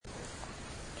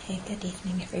Okay, good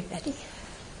evening, everybody.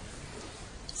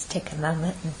 Let's take a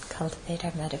moment and cultivate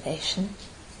our motivation.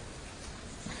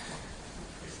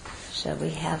 So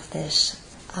we have this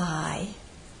I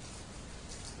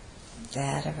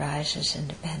that arises in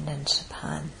dependence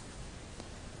upon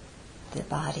the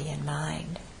body and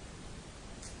mind,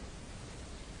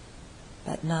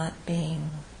 but not being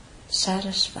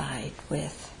satisfied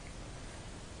with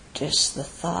just the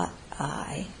thought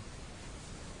I.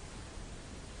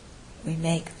 We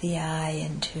make the I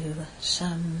into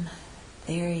some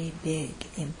very big,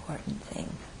 important thing.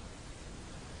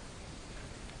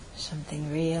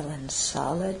 Something real and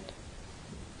solid,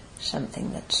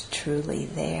 something that's truly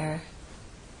there,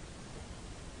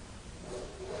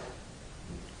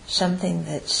 something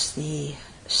that's the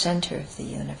center of the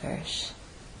universe,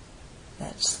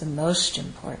 that's the most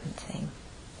important thing.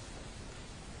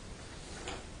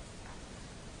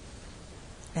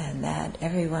 And that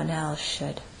everyone else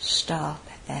should stop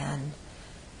and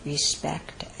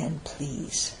respect and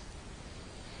please.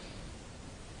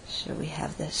 So we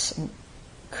have this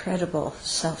incredible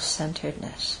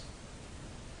self-centeredness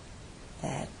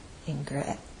that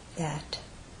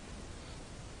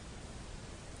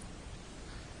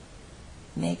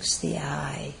makes the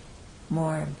I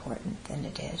more important than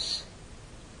it is,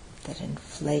 that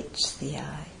inflates the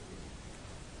I.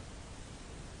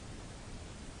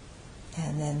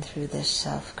 And then through this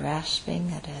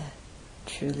self-grasping at a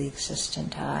truly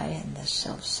existent I and this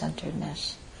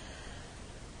self-centeredness,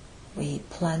 we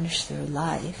plunge through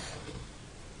life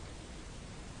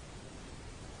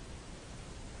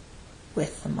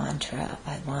with the mantra,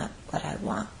 I want what I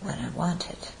want when I want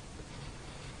it.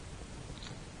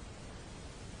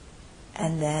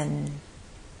 And then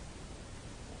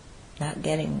not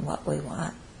getting what we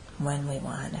want when we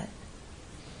want it.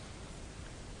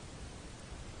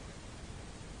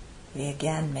 We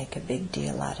again make a big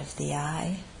deal out of the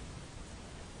I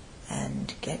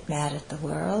and get mad at the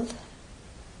world,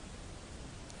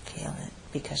 feel it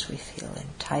because we feel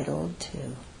entitled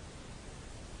to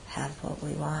have what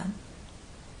we want,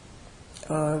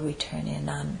 or we turn in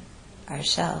on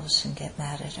ourselves and get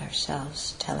mad at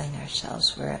ourselves, telling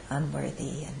ourselves we're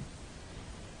unworthy and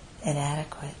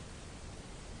inadequate.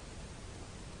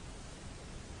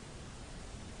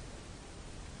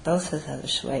 Both of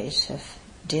those ways of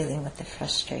dealing with the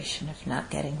frustration of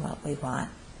not getting what we want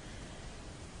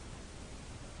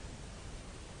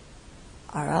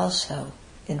are also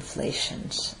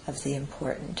inflations of the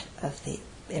importance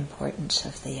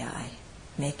of the I,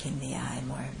 making the I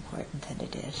more important than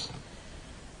it is,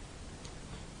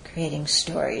 creating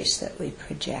stories that we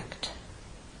project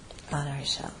on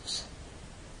ourselves.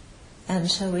 And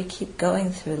so we keep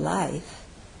going through life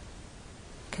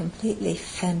completely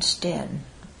fenced in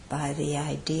by the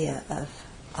idea of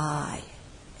I.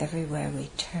 Everywhere we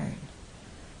turn,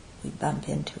 we bump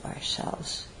into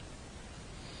ourselves.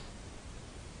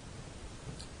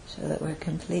 So that we're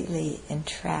completely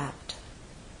entrapped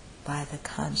by the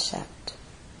concept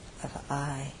of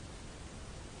I.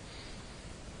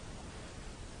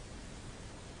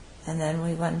 And then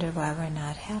we wonder why we're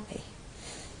not happy.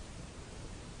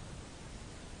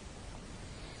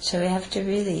 So we have to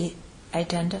really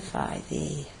identify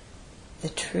the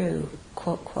true,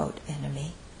 quote, quote,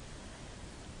 enemy,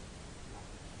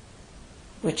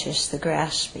 which is the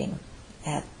grasping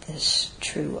at this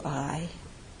true I,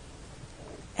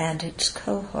 and its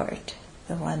cohort,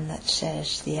 the one that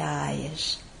says the I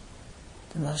is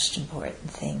the most important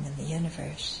thing in the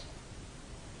universe.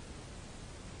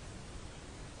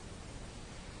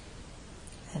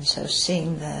 And so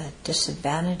seeing the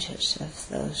disadvantages of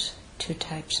those two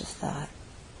types of thought,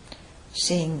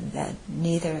 seeing that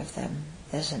neither of them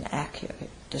is an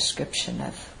accurate description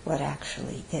of what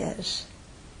actually is,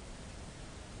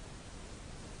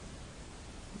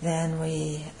 then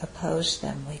we oppose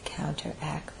them, we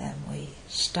counteract them, we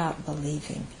stop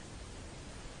believing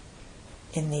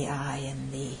in the I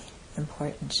and the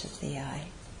importance of the I.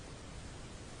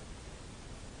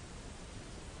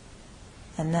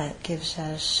 And that gives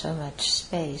us so much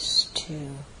space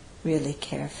to really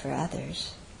care for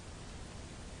others,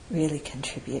 really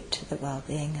contribute to the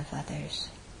well-being of others,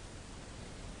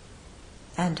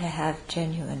 and to have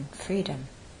genuine freedom,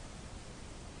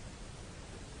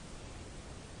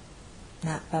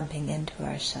 not bumping into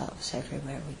ourselves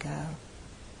everywhere we go.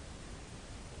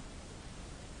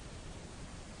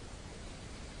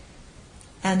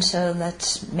 And so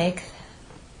let's make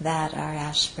that our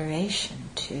aspiration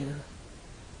to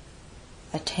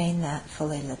attain that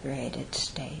fully liberated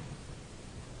state,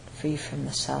 free from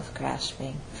the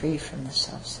self-grasping, free from the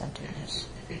self-centeredness,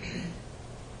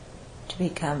 to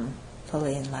become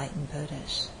fully enlightened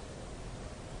Buddhists.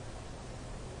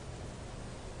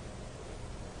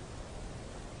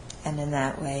 and in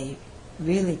that way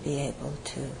really be able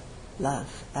to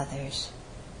love others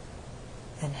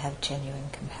and have genuine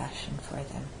compassion for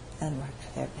them and work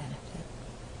for their benefit.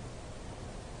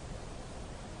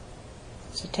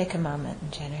 So take a moment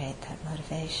and generate that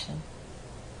motivation.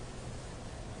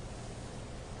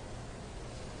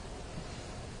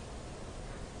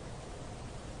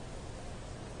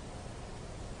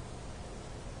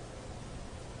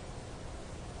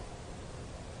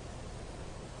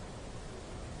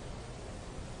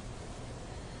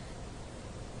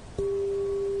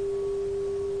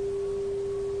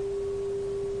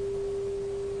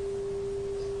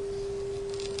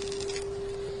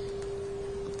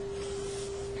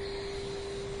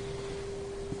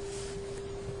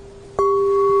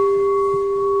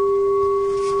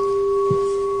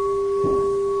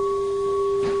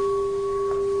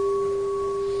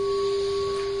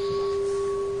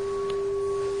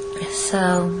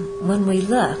 So when we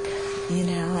look,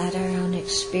 at our own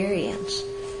experience,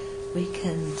 we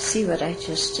can see what I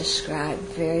just described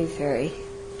very, very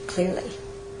clearly.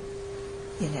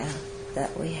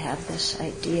 That we have this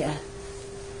idea.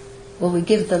 Well, we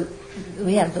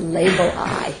have the label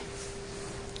I,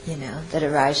 that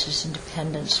arises in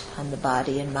dependence upon the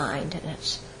body and mind, and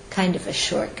it's kind of a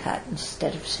shortcut.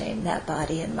 Instead of saying that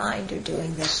body and mind are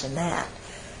doing this and that,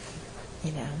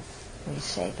 we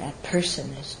say that person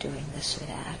is doing this or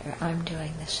that, or I'm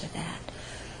doing this or that.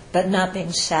 But not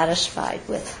being satisfied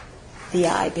with the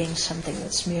I being something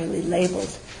that's merely labeled,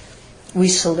 we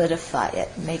solidify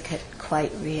it, make it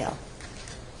quite real.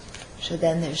 So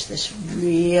then there's this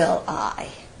real I.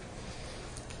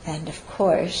 And of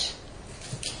course,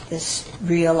 this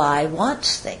real I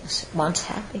wants things, it wants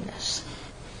happiness.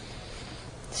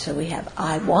 So we have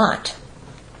I want,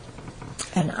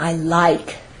 and I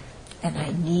like, and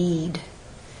I need,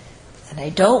 and I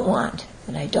don't want,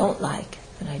 and I don't like,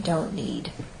 and I don't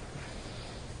need.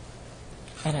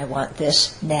 And I want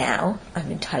this now.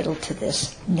 I'm entitled to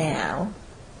this now.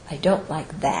 I don't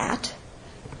like that.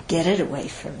 Get it away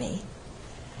from me.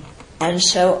 And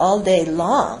so all day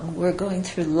long we're going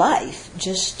through life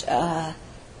just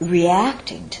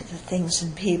reacting to the things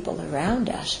and people around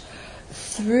us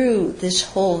through this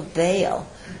whole veil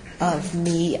of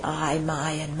me, I,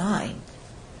 my, and mine,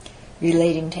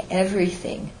 relating to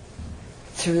everything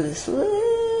through this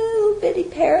little bitty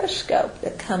periscope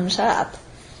that comes up.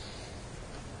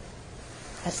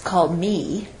 That's called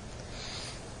me.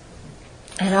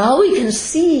 And all we can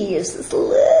see is this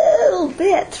little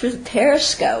bit through the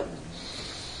periscope.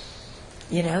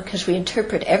 Because we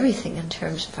interpret everything in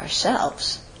terms of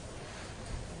ourselves.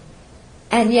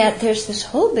 And yet there's this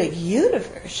whole big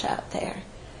universe out there.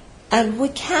 And we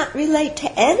can't relate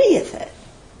to any of it.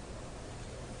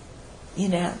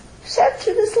 Except for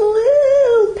this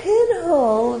little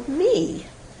pinhole of me.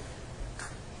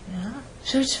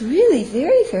 So it's really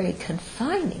very, very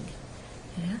confining.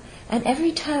 And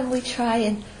every time we try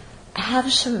and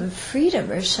have some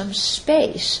freedom or some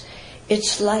space,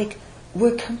 it's like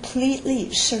we're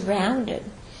completely surrounded.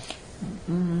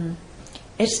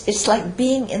 It's like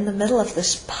being in the middle of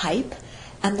this pipe,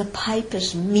 and the pipe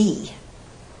is me.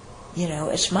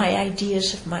 It's my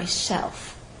ideas of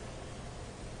myself.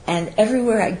 And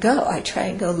everywhere I go, I try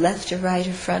and go left or right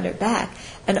or front or back,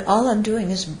 and all I'm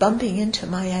doing is bumping into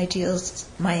my ideas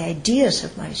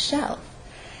of myself,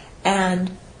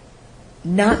 and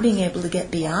not being able to get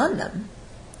beyond them,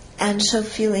 and so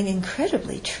feeling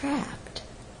incredibly trapped.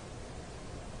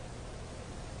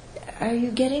 Are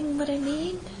you getting what I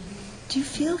mean? Do you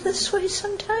feel this way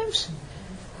sometimes?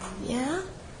 Yeah?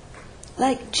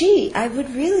 Like, I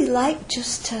would really like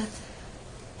just to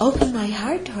open my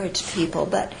heart towards people,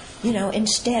 but,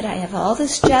 instead I have all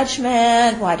this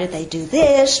judgment. Why do they do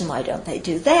this, and why don't they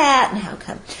do that, and how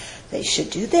come they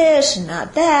should do this and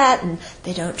not that, and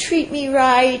they don't treat me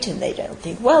right, and they don't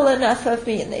think well enough of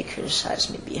me, and they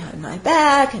criticize me behind my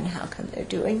back, and how come they're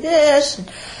doing this,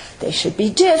 and they should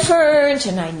be different,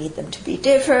 and I need them to be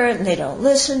different, and they don't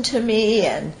listen to me,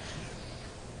 and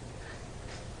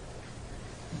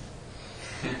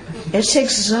it's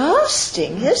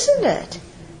exhausting, isn't it?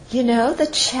 The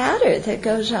chatter that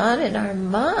goes on in our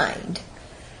mind.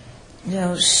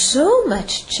 So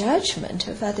much judgment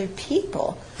of other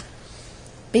people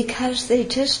because they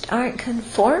just aren't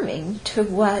conforming to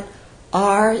what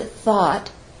our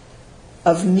thought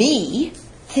of me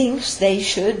thinks they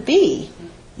should be.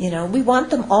 We want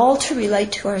them all to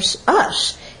relate to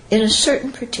us in a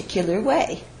certain particular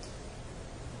way.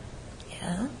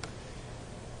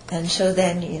 And so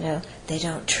then, they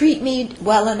don't treat me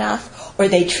well enough, or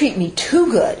they treat me too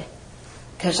good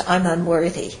because I'm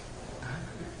unworthy.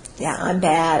 Yeah, I'm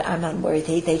bad, I'm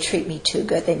unworthy, they treat me too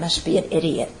good, they must be an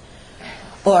idiot.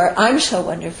 Or, I'm so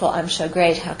wonderful, I'm so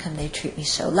great, how come they treat me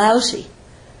so lousy?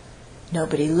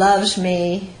 Nobody loves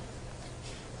me.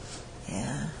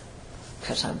 Yeah,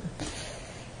 because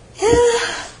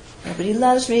nobody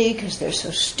loves me because they're so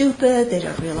stupid, they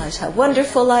don't realize how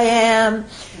wonderful I am.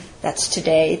 That's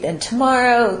today. Then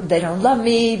tomorrow, they don't love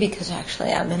me because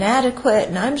actually I'm inadequate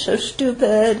and I'm so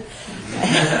stupid.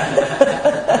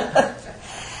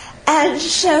 And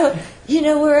so,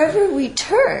 wherever we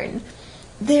turn,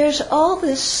 there's all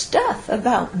this stuff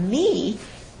about me,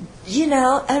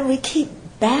 and we keep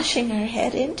bashing our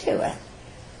head into it.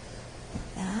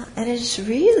 Yeah? And it's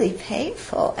really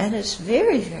painful, and it's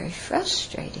very, very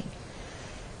frustrating.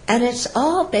 And it's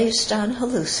all based on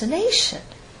hallucination.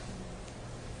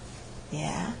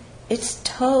 Yeah? It's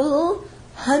total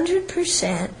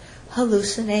 100%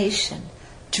 hallucination.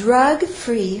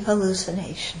 Drug-free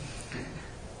hallucination.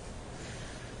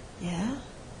 Yeah?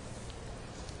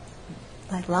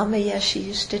 Like Lama Yeshe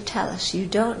used to tell us, you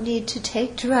don't need to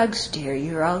take drugs, dear,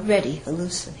 you're already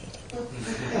hallucinating.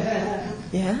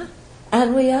 Yeah?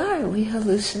 And we are. We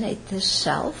hallucinate this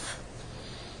self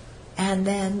and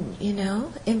then,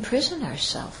 imprison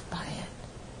ourselves by it.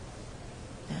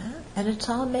 Yeah? And it's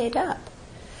all made up.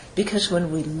 Because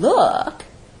when we look,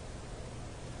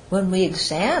 when we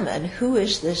examine who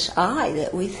is this I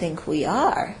that we think we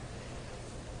are,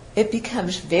 it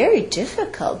becomes very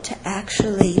difficult to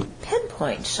actually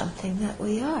pinpoint something that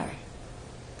we are.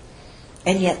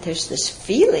 And yet there's this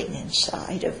feeling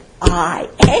inside of, I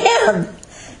am.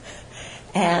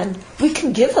 And we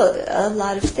can give a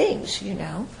lot of things,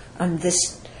 I'm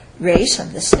this race,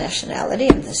 I'm this nationality,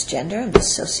 I'm this gender, I'm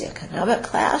this socioeconomic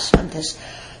class, I'm this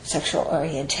sexual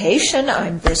orientation,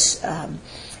 I'm this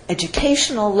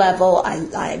educational level,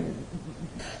 I'm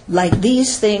like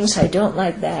these things, I don't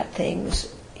like that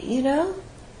things.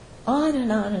 On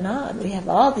and on and on. We have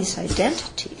all these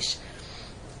identities.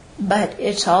 But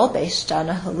it's all based on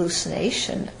a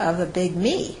hallucination of a big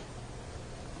me.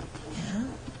 Yeah?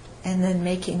 And then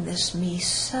making this me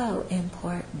so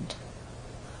important.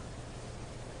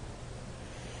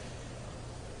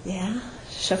 Yeah?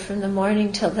 So from the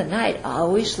morning till the night,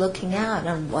 always looking out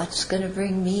on what's going to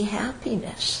bring me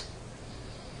happiness.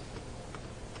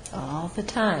 All the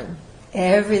time.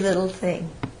 Every little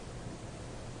thing.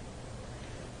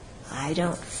 I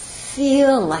don't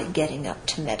feel like getting up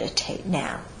to meditate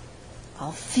now.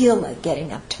 I'll feel like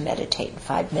getting up to meditate in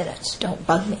 5 minutes. Don't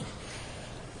bug me.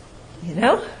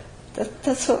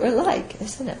 That's what we're like,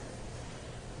 isn't it?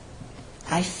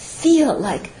 I feel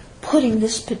like putting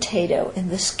this potato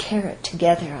and this carrot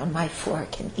together on my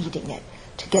fork and eating it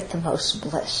to get the most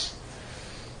bliss.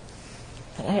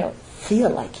 And I don't feel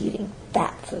like eating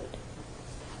that food.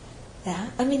 Yeah?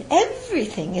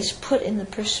 Everything is put in the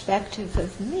perspective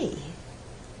of me,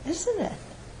 isn't it?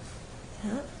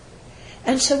 Yeah?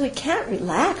 And so we can't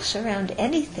relax around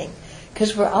anything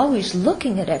because we're always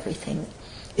looking at everything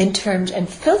in terms and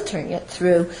filtering it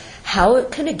through how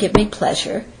can it give me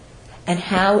pleasure and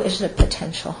how is it a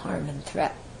potential harm and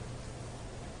threat.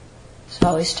 It's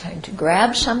always trying to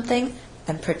grab something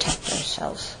and protect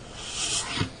ourselves.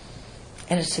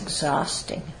 And it's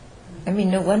exhausting.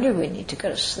 No wonder we need to go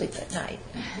to sleep at night.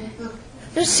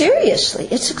 No, seriously,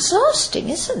 it's exhausting,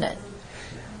 isn't it?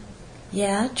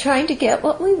 Yeah, trying to get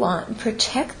what we want and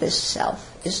protect this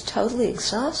self is totally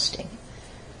exhausting.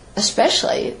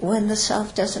 Especially when the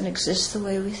self doesn't exist the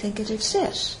way we think it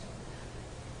exists.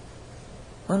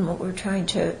 When what we're trying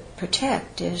to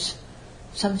protect is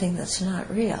something that's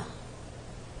not real.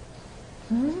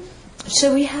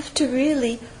 So we have to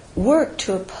really work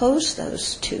to oppose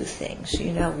those two things.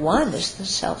 One is the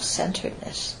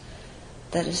self-centeredness.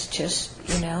 That is just,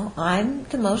 I'm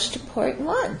the most important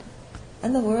one.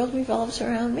 And the world revolves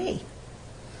around me.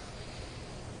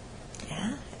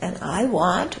 Yeah? And I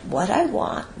want what I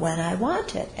want when I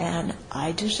want it. And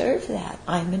I deserve that.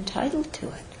 I'm entitled to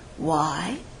it.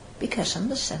 Why? Because I'm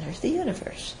the center of the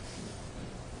universe.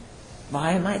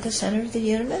 Why am I the center of the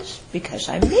universe? Because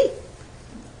I'm me.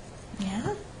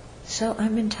 Yeah? So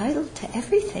I'm entitled to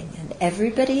everything, and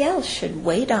everybody else should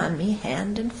wait on me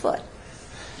hand and foot.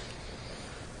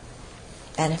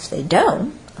 And if they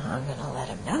don't, I'm going to let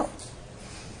them know.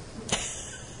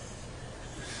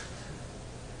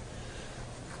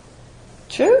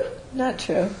 True? Not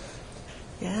true.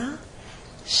 Yeah?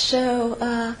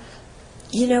 So,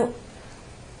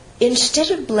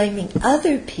 instead of blaming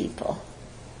other people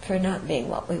for not being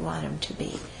what we want them to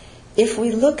be, if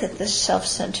we look at this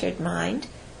self-centered mind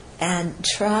and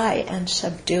try and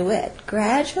subdue it,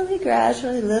 gradually,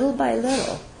 little by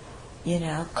little,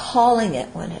 calling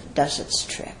it when it does its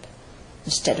trip,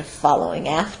 instead of following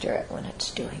after it when it's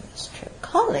doing its trip,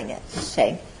 calling it and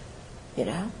saying,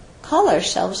 Call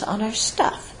ourselves on our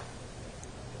stuff.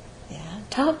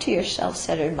 Talk to your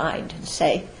self-centered mind and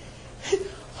say,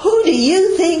 who do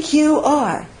you think you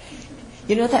are?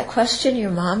 You know that question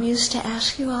your mom used to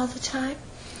ask you all the time?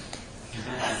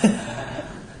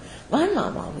 My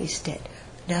mom always did.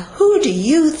 Now, who do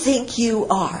you think you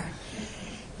are?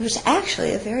 It was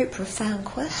actually a very profound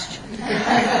question.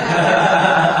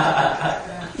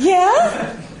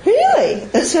 Yeah, really.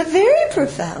 It's a very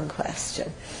profound question.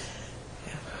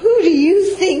 Who do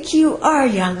you think you are,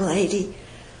 young lady?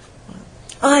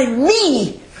 I'm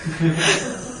me!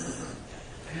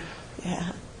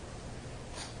 Yeah.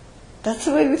 That's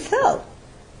the way we felt.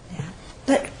 Yeah.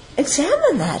 But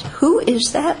examine that. Who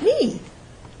is that me?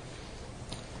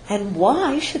 And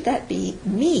why should that be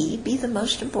me be the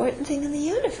most important thing in the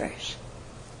universe?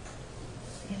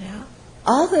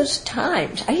 All those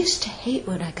times, I used to hate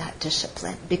when I got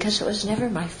disciplined because it was never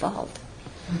my fault.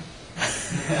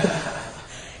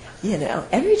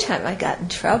 Every time I got in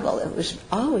trouble, it was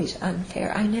always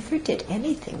unfair. I never did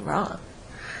anything wrong.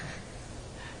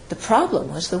 The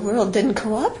problem was the world didn't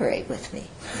cooperate with me.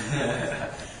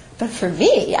 But for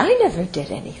me, I never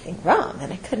did anything wrong,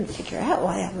 and I couldn't figure out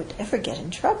why I would ever get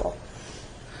in trouble.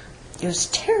 It was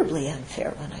terribly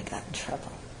unfair when I got in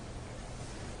trouble.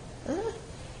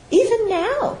 Even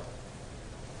now,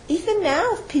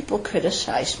 if people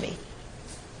criticize me,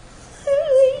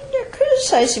 they're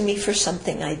criticizing me for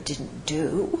something I didn't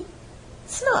do.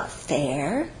 It's not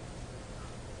fair.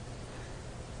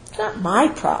 It's not my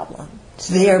problem. It's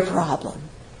their problem.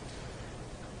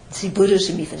 See,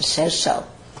 Buddhism even says so.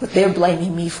 What they're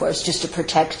blaming me for is just a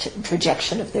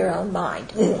projection of their own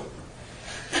mind. Yeah.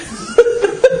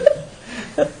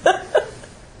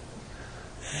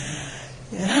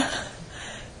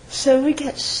 So we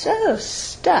get so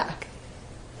stuck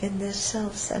in this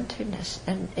self-centeredness,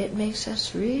 and it makes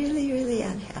us really, really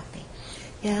unhappy.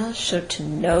 So to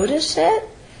notice it,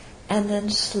 and then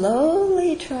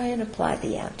slowly try and apply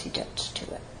the antidotes to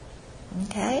it.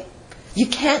 Okay? You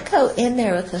can't go in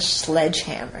there with a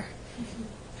sledgehammer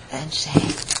and say,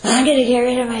 I'm going to get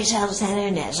rid of my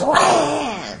self-centeredness.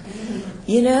 Wham!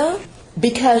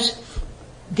 Because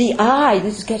the I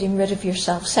that's getting rid of your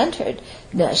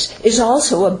self-centeredness is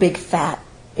also a big, fat,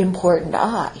 important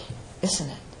I, isn't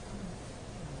it?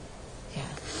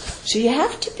 Yeah. So you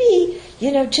have to be,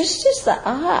 just as the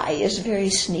I is very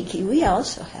sneaky, we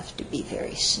also have to be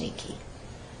very sneaky.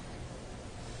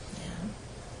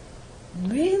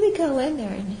 Really go in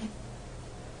there and,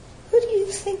 who do you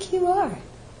think you are?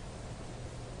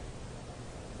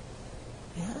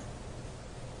 Yeah?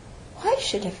 Why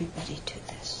should everybody do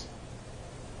this?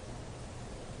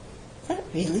 Is that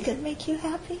really going to make you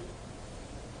happy?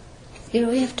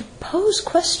 We have to pose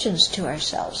questions to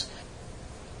ourselves.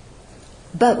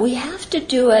 But we have to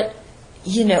do it,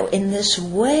 in this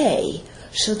way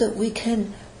so that we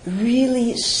can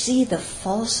really see the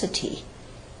falsity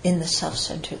in the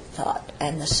self-centered thought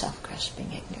and the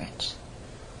self-grasping ignorance.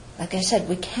 Like I said,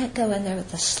 we can't go in there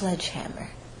with a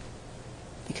sledgehammer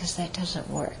because that doesn't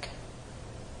work.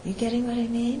 You getting what I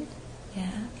mean? Yeah.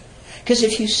 Because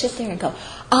if you sit there and go,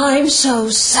 I'm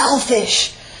so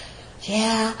selfish.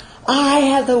 Yeah, I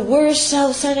have the worst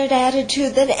self-centered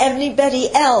attitude than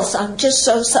anybody else. I'm just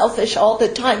so selfish all the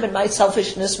time and my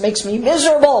selfishness makes me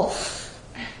miserable.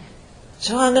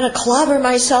 So I'm going to clobber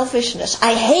my selfishness.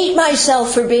 I hate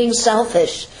myself for being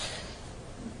selfish.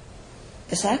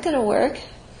 Is that going to work?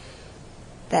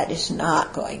 That is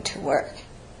not going to work.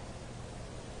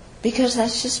 Because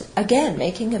that's just, again,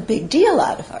 making a big deal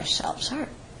out of ourselves, aren't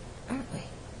we?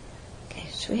 Okay,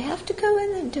 so we have to go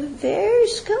in and do it very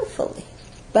skillfully,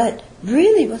 but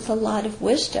really with a lot of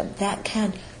wisdom that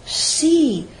can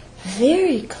see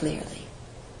very clearly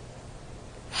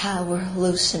how we're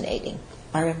hallucinating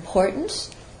our importance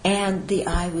and the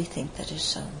I we think that is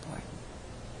so important.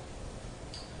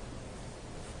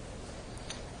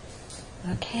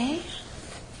 Okay?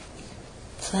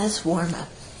 So let's warm up.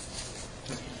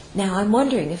 Now I'm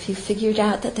wondering if you figured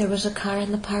out that there was a car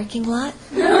in the parking lot?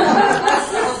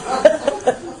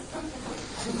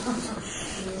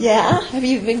 Yeah? Have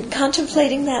you been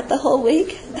contemplating that the whole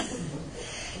week?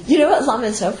 You know what Lama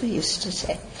Zopa used to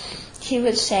say? He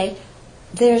would say,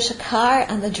 there's a car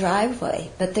on the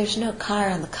driveway, but there's no car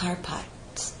on the car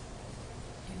parts.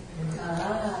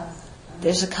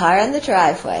 There's a car on the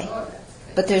driveway,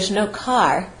 but there's no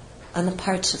car on the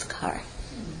parts of the car.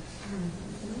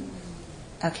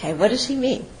 Okay, what does he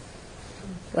mean?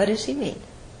 What does he mean?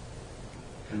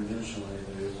 Conventionally,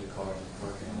 there is a car in the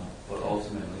parking lot, but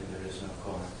ultimately there is no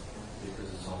car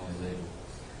because it's only labeled.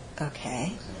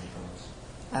 Okay.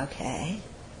 Okay.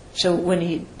 So when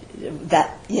he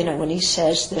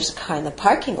says there's a car in the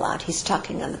parking lot, he's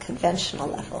talking on the conventional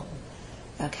level.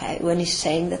 Okay, when he's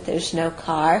saying that there's no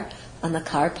car on the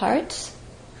car parts,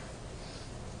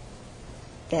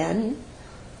 then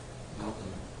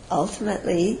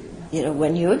ultimately,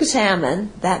 when you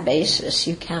examine that basis,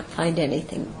 you can't find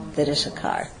anything that is a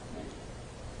car.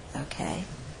 Okay,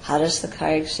 how does the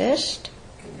car exist?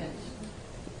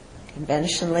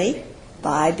 Conventionally,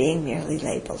 by being merely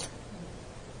labeled.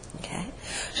 Okay,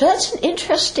 so that's an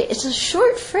interesting. It's a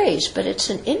short phrase, but it's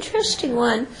an interesting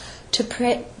one to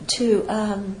play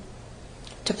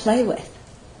with.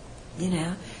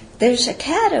 There's a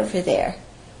cat over there,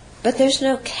 but there's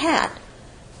no cat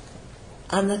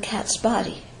on the cat's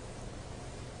body.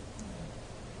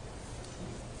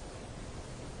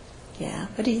 Yeah,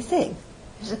 what do you think?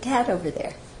 There's a cat over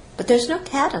there, but there's no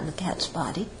cat on the cat's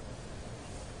body.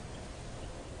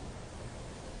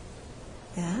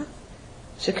 Yeah?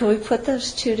 So can we put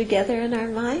those two together in our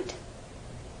mind?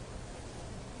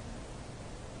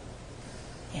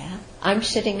 Yeah. I'm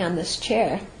sitting on this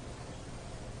chair,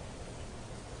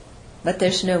 but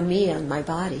there's no me on my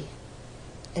body,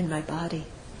 in my body.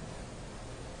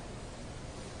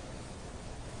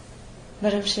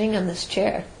 But I'm sitting on this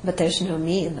chair, but there's no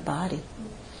me in the body.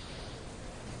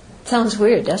 Sounds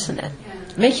weird, doesn't it? Yeah.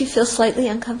 Make you feel slightly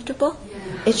uncomfortable? Yeah.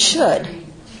 It should.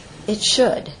 It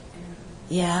should.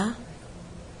 Yeah?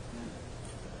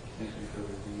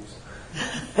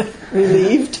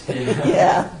 Relieved?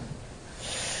 Yeah.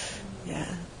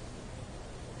 Yeah.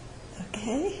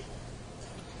 Okay.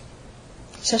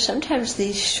 So sometimes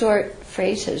these short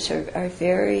phrases are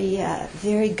very,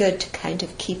 very good to kind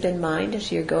of keep in mind as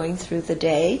you're going through the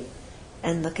day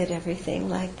and look at everything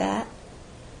like that.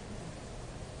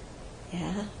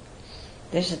 Yeah.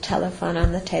 There's a telephone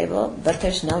on the table, but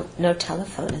there's no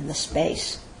telephone in the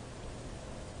space.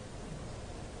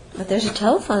 But there's a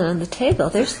telephone on the table.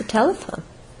 There's the telephone.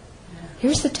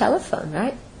 Here's the telephone,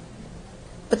 right?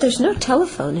 But there's no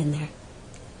telephone in there.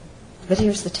 But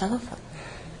here's the telephone.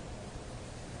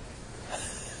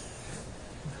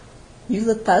 You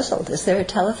look puzzled. Is there a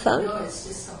telephone? No, it's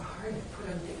just so hard to put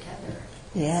them together.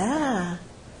 Yeah.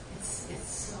 It's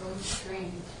so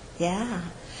strange. Yeah.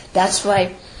 That's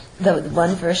why the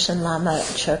one verse in Lama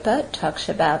Chöpa talks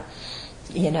about,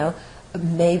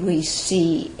 may we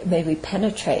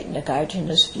penetrate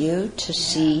Nagarjuna's view to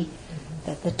see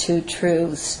that the two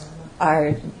truths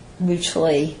are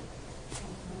mutually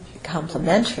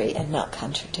complementary and not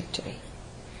contradictory.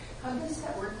 How does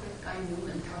that work with Guy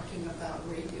Newman talking about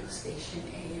radio station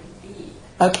A and B?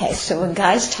 Okay, so when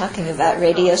Guy's talking about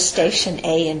radio station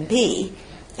A and B,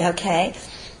 okay,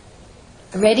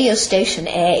 radio station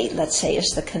A, let's say,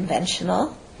 is the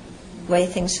conventional way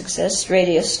things exist.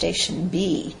 Radio station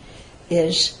B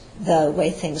is the way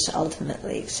things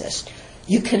ultimately exist.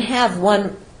 You can have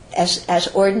one, as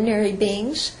ordinary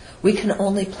beings, we can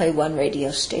only play one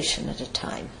radio station at a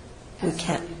time. We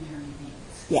can't.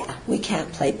 Yeah, we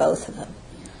can't play both of them.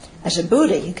 As a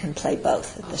Buddha, you can play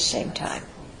both at the same time.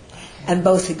 And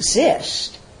both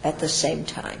exist at the same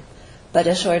time. But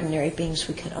as ordinary beings,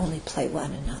 we can only play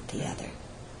one and not the other.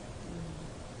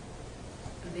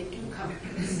 They do come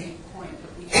to the same point,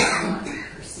 but we cannot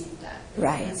perceive that.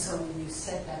 Right. And so when you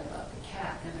said that about the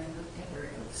cat, and I looked at her,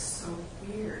 it was so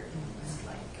weird. It was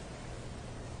like...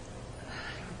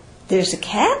 There's a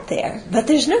cat there, but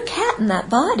there's no cat in that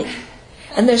body.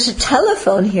 And there's a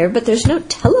telephone here, but there's no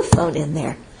telephone in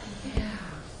there. Yeah.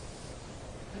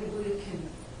 But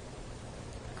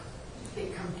they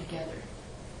come together.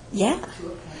 Yeah. To a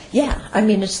point. Yeah, I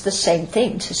mean, it's the same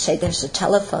thing to say there's a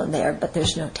telephone there, but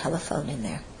there's no telephone in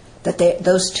there. That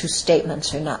those two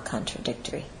statements are not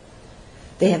contradictory.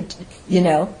 They have,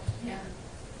 Yeah.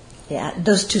 Yeah,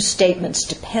 those two statements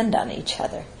depend on each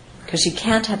other. Because you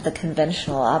can't have the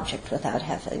conventional object without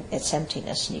having its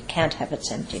emptiness, and you can't have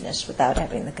its emptiness without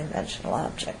having the conventional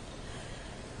object.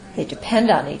 They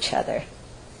depend on each other.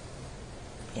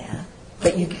 Yeah.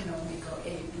 But you can only go A,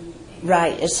 B, A.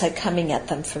 Right, it's like coming at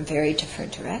them from very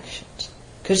different directions.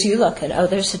 Because you look at,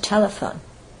 there's a telephone.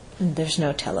 And there's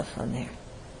no telephone there.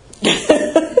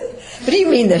 What do you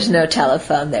mean there's no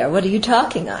telephone there? What are you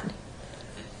talking on?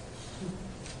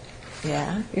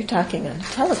 Yeah, you're talking on a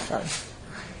telephone.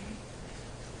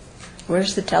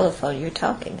 Where's the telephone you're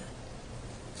talking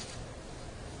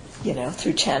on?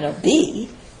 Through channel B,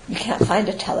 you can't find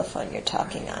a telephone you're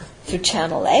talking on. Through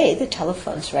channel A, the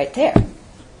telephone's right there.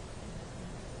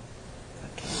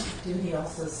 Didn't he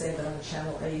also say that on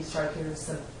channel A you start hearing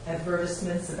some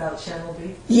advertisements about channel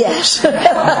B? Yes.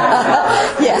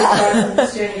 Yeah.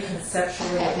 Understanding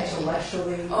conceptually,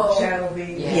 intellectually, channel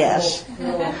B. Yes.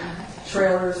 Little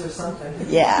trailers or something.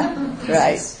 Yeah,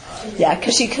 right. Yeah,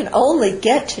 because you can only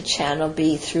get to channel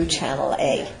B through channel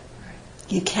A.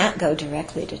 You can't go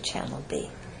directly to channel B.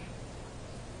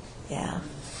 Yeah,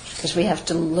 because we have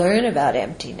to learn about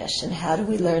emptiness. And how do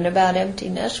we learn about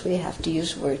emptiness? We have to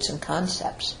use words and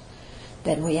concepts.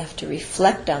 Then we have to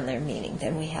reflect on their meaning.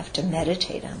 Then we have to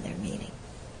meditate on their meaning.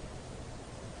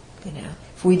 You know,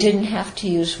 if we didn't have to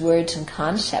use words and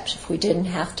concepts, if we didn't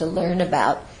have to learn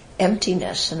about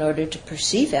emptiness in order to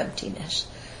perceive emptiness,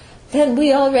 then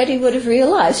we already would have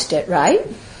realized it, right?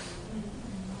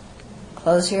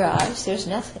 Close your eyes, there's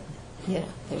nothing. You know,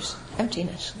 there's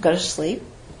emptiness. Go to sleep,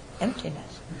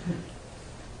 emptiness.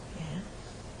 Yeah.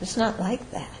 It's not like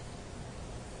that.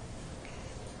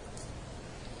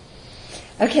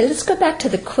 Okay, let's go back to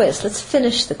the quiz. Let's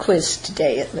finish the quiz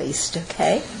today at least,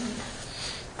 okay?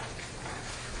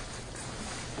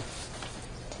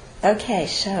 Okay,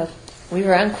 so we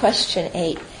were on question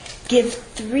 8. Give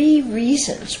 3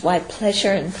 reasons why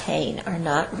pleasure and pain are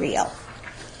not real.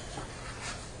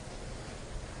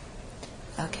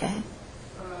 Okay.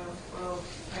 Well,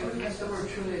 I would use the word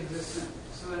truly existent.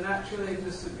 So they're not truly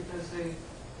existent because they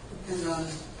depend on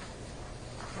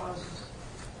causes.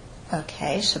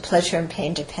 Okay, so pleasure and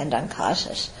pain depend on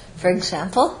causes. For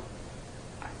example,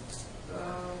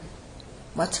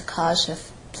 what's a cause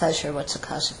of pleasure? What's a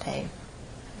cause of pain?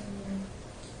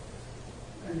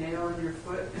 A nail in your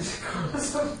foot is the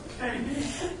cause of pain.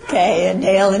 Okay, a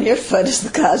nail in your foot is the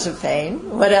cause of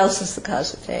pain. What else is the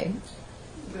cause of pain?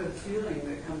 The feeling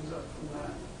that comes up from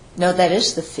that. No, that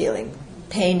is the feeling.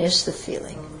 Pain is the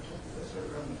feeling.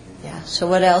 Yeah, so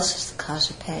what else is the cause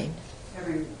of pain?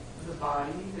 Having the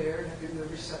body there, having the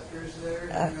receptors there,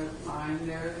 having the mind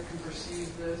there that can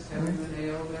perceive this, having the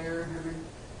nail there, having,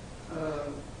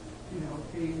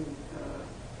 being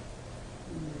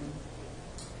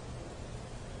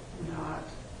not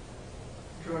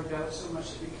drugged out so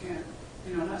much that you can't,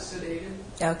 not sedated.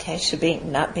 Okay, so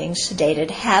not being sedated.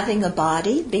 Having a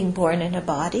body, being born in a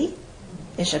body,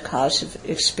 is a cause of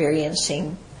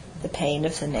experiencing the pain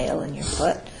of the nail in your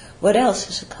foot. What else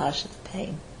is a cause of the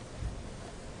pain?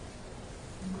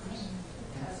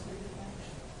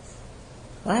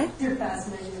 What? Your past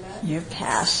negative actions. Your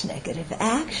past negative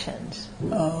actions.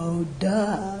 Oh,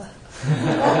 duh.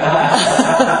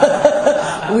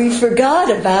 We forgot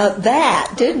about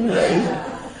that, didn't we?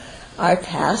 Our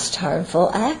past harmful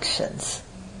actions.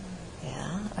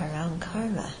 Yeah, our own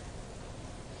karma.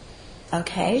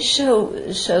 Okay, so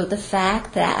the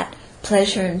fact that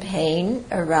pleasure and pain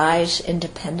arise in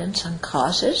dependence on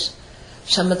causes,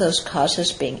 some of those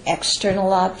causes being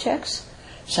external objects,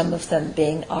 some of them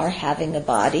being our having a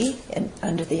body and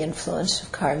under the influence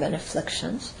of karma and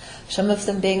afflictions, some of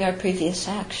them being our previous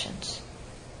actions.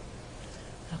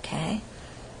 Okay?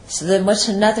 So then what's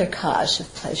another cause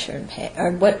of pleasure and pain?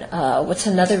 Or what's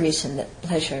another reason that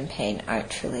pleasure and pain aren't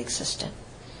truly existent?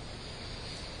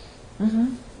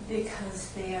 Mm-hmm.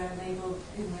 Because they are labeled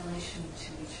in relation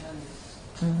to each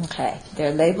other. Okay.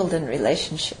 They're labeled in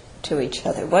relationship to each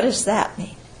other. What does that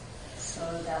mean?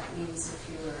 So that means if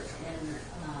you're in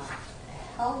a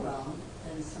hell realm,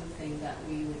 then something that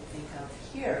we would think of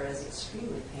here as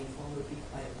extremely painful would be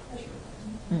quite pleasurable.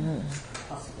 Mm-hmm.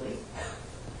 Possibly.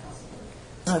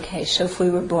 Okay, so if we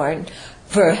were born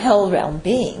for a hell realm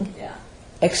being,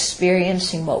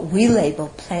 experiencing what we label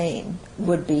pain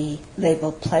would be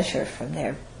labeled pleasure from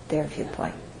their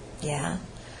viewpoint. Yeah.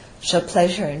 So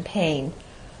pleasure and pain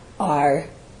are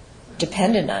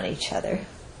dependent on each other.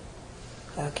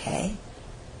 Okay.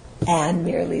 And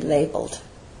merely labeled.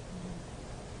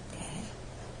 Okay.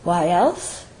 Why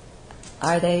else?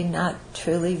 Are they not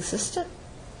truly existent?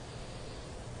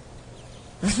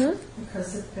 Mm-hmm.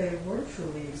 Because if they were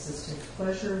truly existent,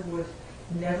 pleasure would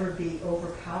never be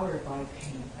overpowered by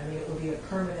pain. I mean, it would be a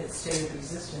permanent state of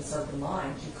existence of the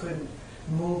mind. You couldn't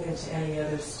move into any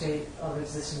other state of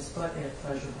existence but in a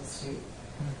pleasurable state.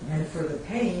 Mm-hmm. And for the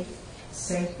pain,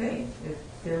 same thing.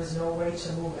 There's no way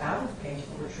to move out of pain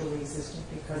if it were truly existent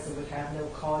because it would have no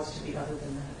cause to be other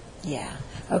than that. Yeah.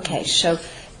 Okay, so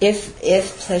if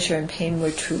pleasure and pain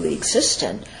were truly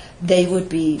existent, they would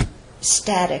be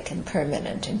static and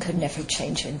permanent and could never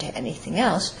change into anything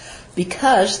else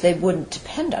because they wouldn't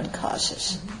depend on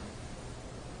causes.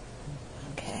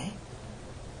 Okay.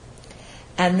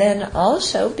 And then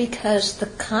also because the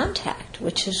contact,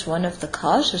 which is one of the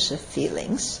causes of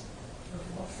feelings,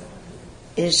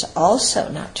 is also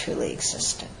not truly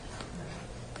existent.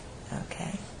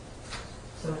 Okay.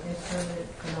 So an impermanent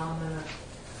phenomena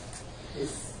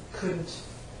couldn't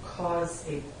cause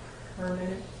a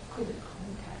permanent,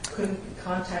 couldn't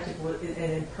contact it with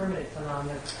an impermanent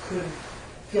phenomena.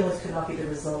 Feelings could not be the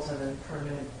result of an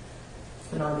impermanent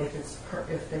phenomena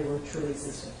if they were truly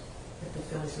existent, if the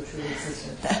feelings were truly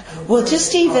existent. Well,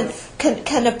 just even,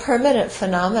 can a permanent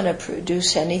phenomena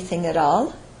produce anything at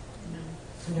all?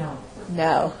 No.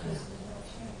 No.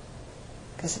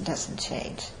 Because it doesn't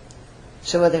change.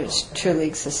 So whether it's truly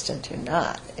existent or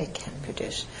not, it can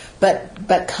produce.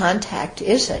 But contact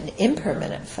is an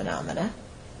impermanent phenomena.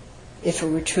 If it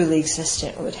were truly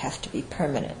existent, it would have to be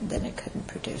permanent, then it couldn't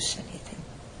produce anything.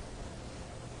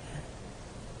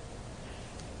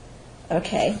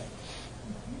 Okay.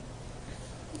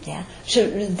 Yeah. So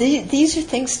these are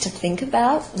things to think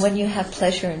about when you have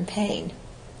pleasure and pain.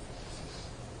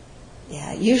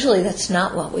 Yeah, usually that's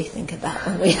not what we think about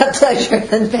when we have pleasure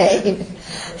and pain.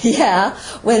 Yeah,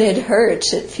 when it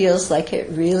hurts, it feels like it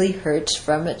really hurts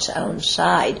from its own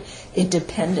side,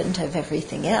 independent of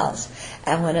everything else.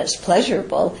 And when it's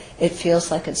pleasurable, it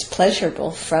feels like it's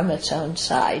pleasurable from its own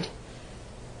side.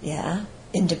 Yeah,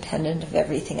 independent of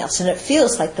everything else. And it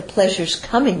feels like the pleasure's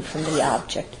coming from the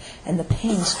object and the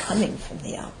pain's coming from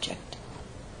the object.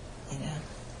 You know,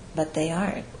 but they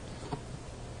aren't.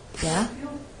 Yeah?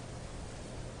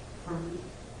 Permanent.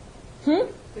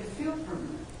 They feel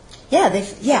permanent. Yeah,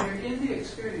 yeah. You're in the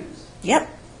experience. Yep.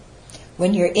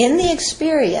 When you're in the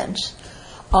experience,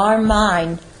 our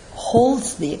mind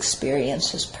holds the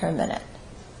experience as permanent.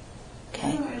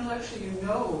 Okay. Intellectually, you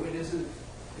know it isn't.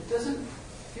 It doesn't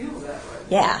feel that way.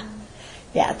 Yeah.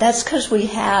 Yeah, that's because we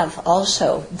have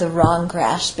also the wrong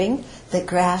grasping that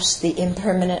grasps the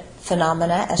impermanent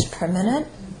phenomena as permanent.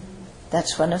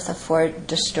 That's one of the 4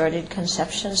 distorted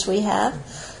conceptions we have.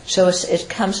 So it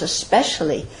comes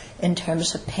especially in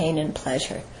terms of pain and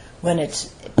pleasure. When it's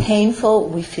painful,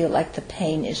 we feel like the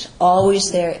pain is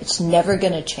always there. It's never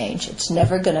going to change. It's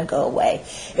never going to go away.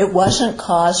 It wasn't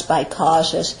caused by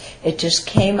causes. It just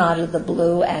came out of the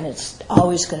blue, and it's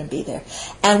always going to be there.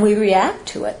 And we react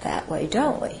to it that way,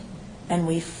 don't we? And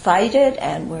we fight it,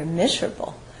 and we're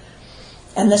miserable.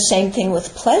 And the same thing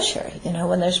with pleasure. You know,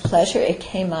 when there's pleasure, it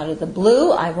came out of the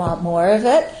blue. I want more of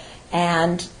it.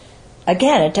 And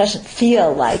again, it doesn't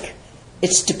feel like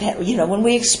it's when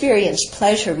we experience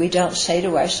pleasure, we don't say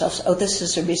to ourselves, oh, this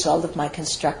is a result of my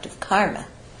constructive karma.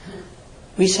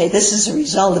 We say, this is a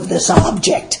result of this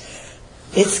object.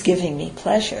 It's giving me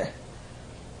pleasure.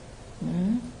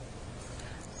 Mm-hmm.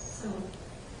 So,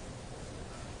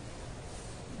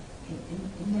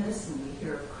 in medicine, we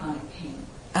hear of chronic pain.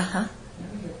 Uh-huh.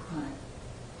 Never hear of chronic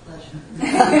pleasure.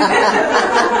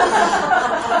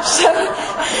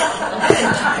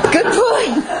 Good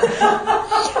point.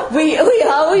 We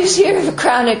always hear of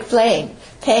chronic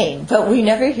pain, but we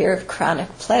never hear of chronic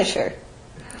pleasure.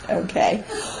 Okay?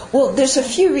 Well, there's a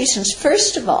few reasons.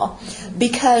 First of all,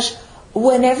 because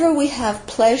whenever we have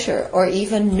pleasure or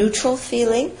even neutral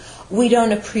feeling, we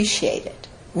don't appreciate it.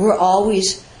 We're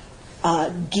always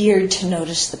geared to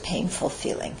notice the painful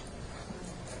feeling.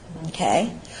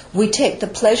 Okay? We take the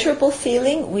pleasurable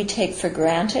feeling, we take for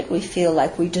granted, we feel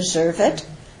like we deserve it.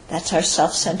 That's our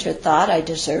self-centered thought, I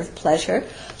deserve pleasure.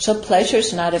 So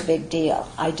pleasure's not a big deal.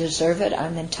 I deserve it,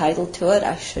 I'm entitled to it,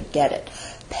 I should get it.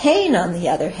 Pain, on the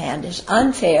other hand, is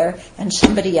unfair and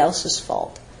somebody else's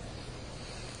fault.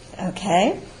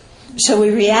 Okay? So we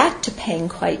react to pain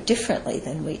quite differently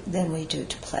than we do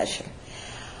to pleasure.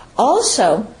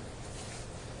 Also,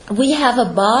 we have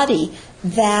a body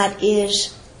that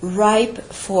is ripe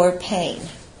for pain.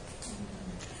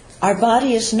 Our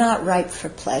body is not ripe for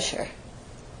pleasure.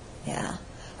 Yeah.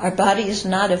 Our body is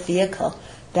not a vehicle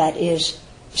that is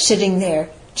sitting there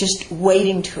just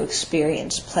waiting to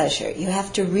experience pleasure. You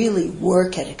have to really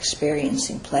work at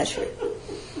experiencing pleasure.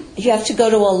 You have to go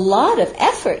to a lot of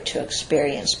effort to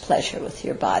experience pleasure with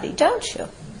your body, don't you?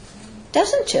 It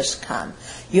doesn't just come.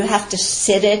 You have to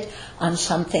sit it on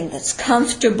something that's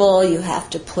comfortable. You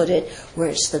have to put it where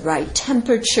it's the right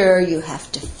temperature. You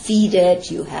have to feed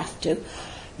it. You have to,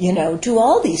 do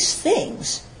all these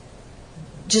things.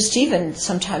 Just even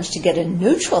sometimes to get a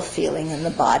neutral feeling in the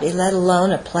body, let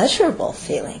alone a pleasurable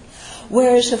feeling.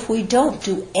 Whereas if we don't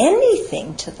do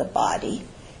anything to the body,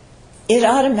 it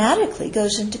automatically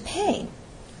goes into pain.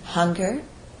 Hunger,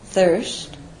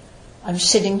 thirst. I'm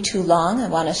sitting too long, I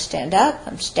want to stand up.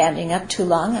 I'm standing up too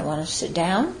long, I want to sit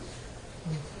down.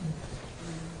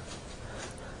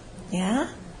 Yeah?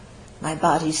 My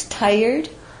body's tired.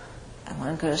 I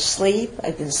want to go to sleep.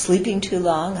 I've been sleeping too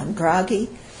long. I'm groggy.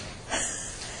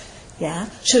 Yeah?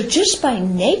 So just by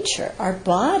nature, our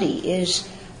body is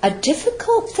a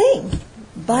difficult thing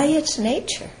by its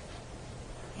nature.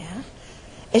 Yeah?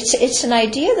 It's an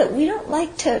idea that we don't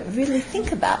like to really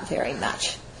think about very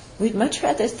much. We'd much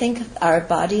rather think of our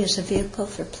body as a vehicle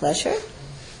for pleasure.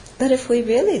 But if we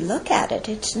really look at it,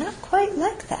 it's not quite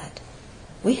like that.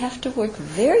 We have to work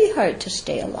very hard to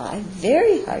stay alive,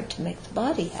 very hard to make the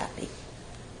body happy.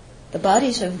 The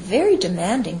body's a very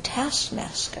demanding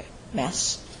taskmaster.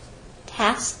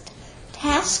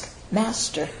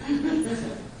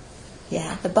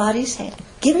 Yeah, the body's saying,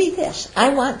 give me this, I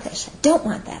want this, I don't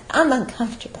want that, I'm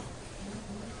uncomfortable.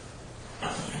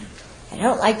 I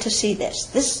don't like to see this.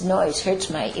 This noise hurts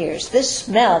my ears. This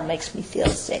smell makes me feel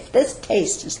sick. This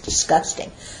taste is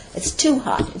disgusting. It's too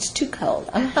hot. It's too cold.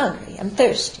 I'm hungry. I'm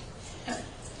thirsty.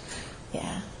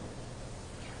 Yeah.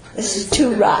 This is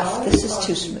too rough. This is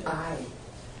too smooth.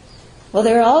 Well,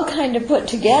 they're all kind of put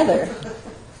together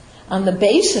on the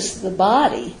basis of the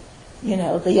body. You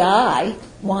know, the I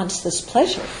wants this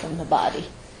pleasure from the body.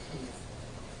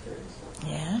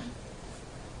 Yeah.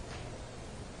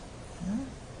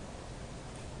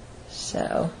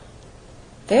 So,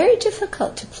 very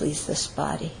difficult to please this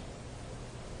body.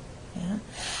 Yeah?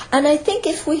 And I think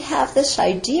if we have this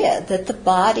idea that the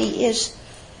body is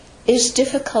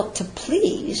difficult to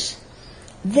please,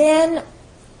 then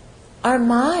our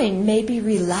mind maybe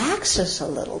relaxes a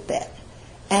little bit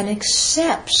and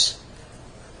accepts,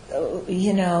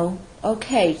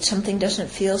 okay, something doesn't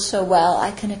feel so well,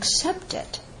 I can accept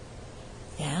it.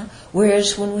 Yeah?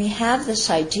 Whereas when we have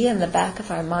this idea in the back of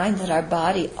our mind that our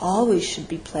body always should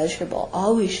be pleasurable,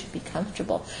 always should be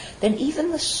comfortable, then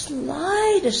even the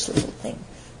slightest little thing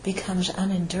becomes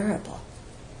unendurable.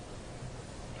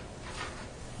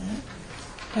 Yeah?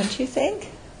 Don't you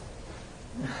think?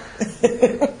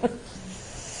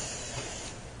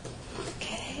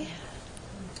 Okay.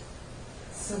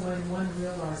 So when one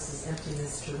realizes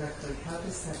emptiness directly, how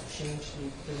does that change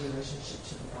the relationship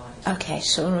to the body? Okay,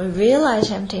 so when we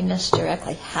realize emptiness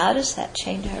directly, how does that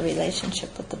change our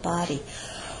relationship with the body?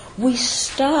 We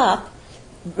stop,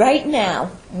 right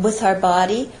now, with our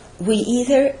body, we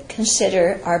either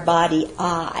consider our body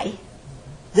I,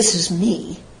 this is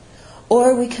me,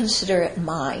 or we consider it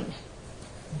mine.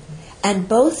 And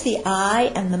both the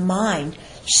I and the mind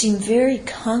seem very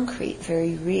concrete,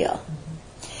 very real.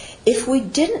 If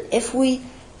we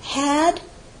had,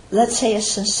 let's say, a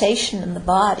sensation in the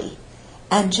body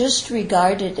and just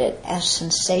regarded it as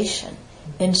sensation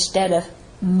instead of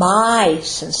my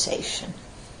sensation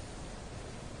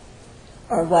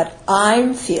or what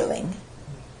I'm feeling,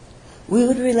 we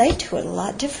would relate to it a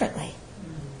lot differently.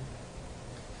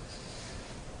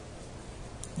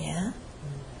 Yeah?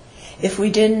 If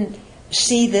we didn't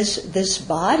see this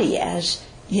body as,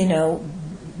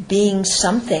 being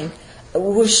something,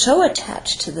 we're so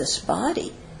attached to this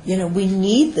body. We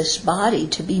need this body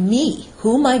to be me.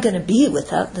 Who am I going to be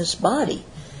without this body?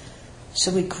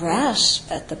 So we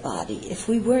grasp at the body. If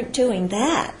we weren't doing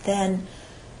that, then,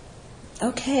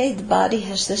 okay, the body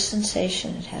has this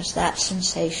sensation, it has that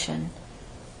sensation.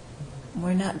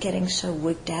 We're not getting so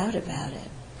wigged out about it.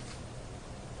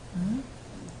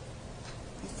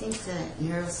 I think the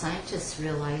neuroscientists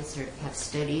realize or have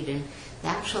studied, and the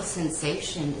actual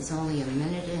sensation is only a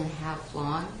minute and a half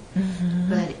long,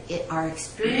 but our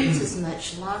experience is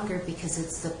much longer because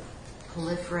it's the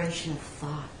proliferation of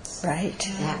thoughts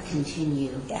that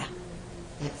continue. Yeah.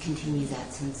 That continue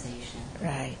that sensation.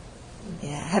 Right.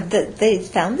 Yeah. Have they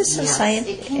found this in science?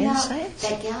 It came out,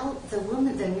 that gal, the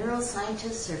woman, the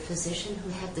neuroscientist or physician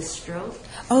who had the stroke.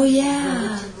 Oh, yeah.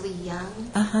 Relatively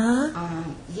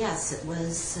young. Yes, it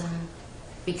was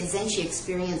because then she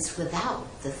experienced without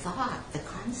the thought, the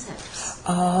concepts.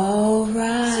 Oh,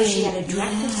 right. So she had a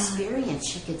direct experience.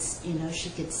 She could, she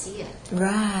could see it.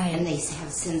 Right. And they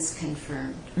have since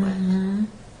confirmed what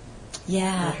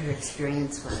her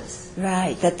experience was.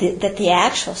 Right, that the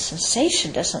actual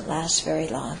sensation doesn't last very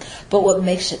long. But what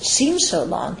makes it seem so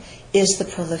long is the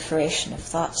proliferation of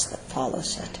thoughts that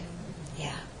follows it.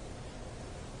 Yeah.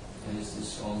 And is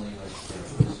this only like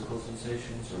for physical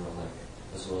sensations or like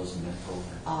as well as mental?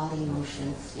 All the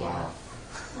emotions, Wow.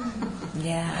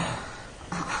 Yeah.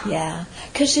 Yeah.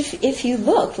 Because if you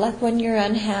look, like when you're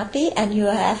unhappy and you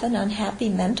have an unhappy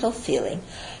mental feeling,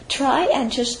 try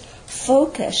and just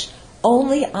focus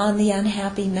only on the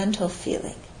unhappy mental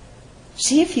feeling.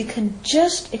 See if you can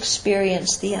just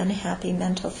experience the unhappy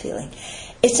mental feeling.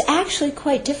 It's actually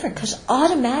quite different because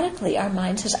automatically our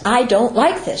mind says, I don't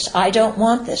like this, I don't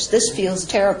want this, this feels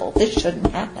terrible, this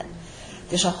shouldn't happen.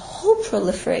 There's a whole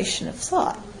proliferation of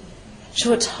thought.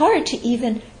 So it's hard to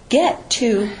even get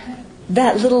to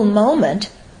that little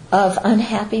moment of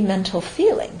unhappy mental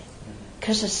feeling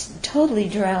because it's totally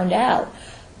drowned out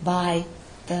by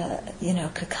the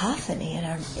cacophony in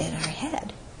our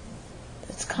head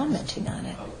that's commenting on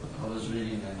it. I was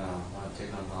reading in Thich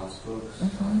Nhat Hanh's books, The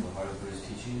Heart of Buddha's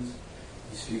Teachings.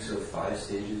 He speaks of 5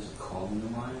 stages of calming the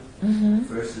mind.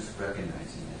 First is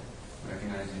recognizing it.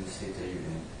 recognizing the state that you're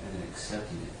in, and then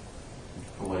accepting it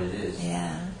for what it is.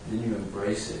 Yeah. Then you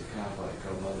embrace it, kind of like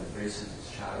a mother embraces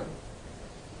its child,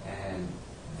 and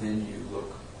then you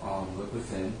look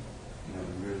within,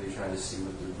 and really try to see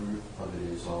what the root of it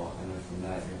is all, and then from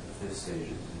that, you have the fifth stage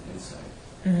is insight.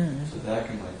 Mm. So that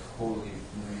can totally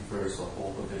reverse the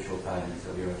whole habitual patterns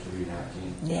that we are to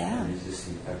reenacting Yeah. and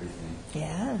resisting everything.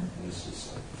 Yeah. And it's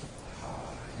just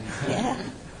Yeah.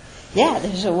 Yeah,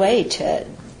 there's a way to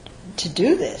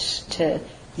do this, to,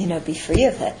 be free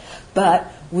of it.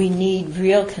 But we need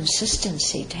real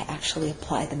consistency to actually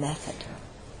apply the method.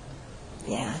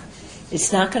 Yeah.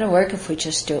 It's not going to work if we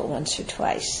just do it once or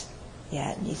twice.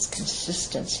 Yeah, it needs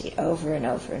consistency over and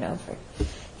over and over.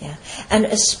 Yeah. And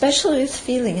especially with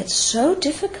feeling. It's so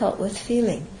difficult with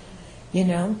feeling,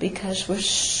 because we're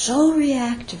so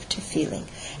reactive to feeling.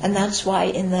 And that's why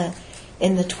in the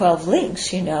 12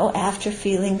 links, after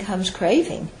feeling comes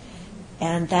craving.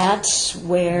 And that's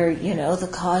where, the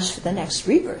cause for the next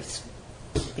rebirth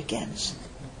begins.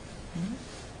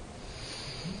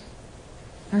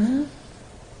 Mm-hmm.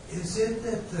 Is it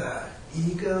that the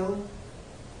ego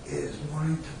is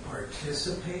wanting to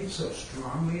participate so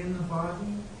strongly in the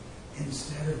body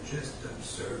instead of just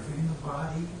observing the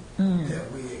body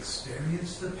that we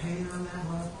experience the pain on that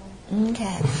level?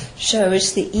 Okay. So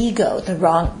is the ego the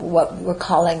wrong, what we're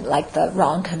calling like the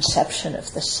wrong conception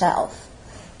of the self?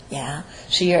 Yeah.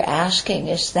 So you're asking,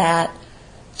 is that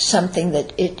something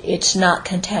that it's not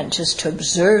content just to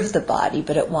observe the body,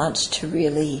 but it wants to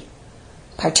really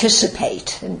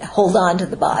participate and hold on to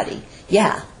the body?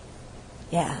 Yeah.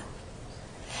 Yeah.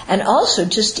 And also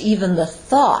just even the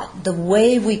thought, the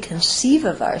way we conceive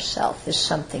of ourselves is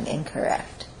something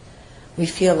incorrect. We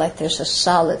feel like there's a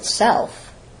solid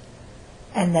self,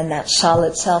 and then that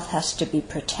solid self has to be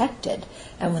protected.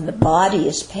 And when the body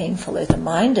is painful or the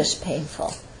mind is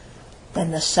painful,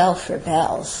 then the self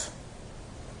rebels.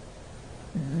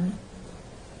 Mm-hmm.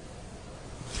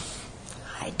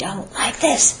 I don't like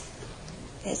this.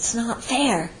 It's not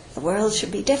fair. The world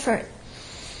should be different.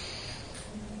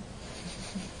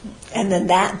 And then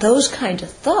those kind of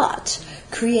thoughts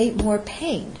create more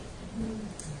pain.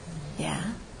 Yeah.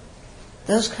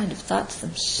 Those kind of thoughts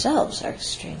themselves are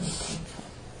extremely painful.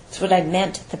 That's what I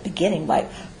meant at the beginning by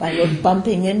we're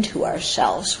bumping into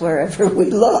ourselves wherever we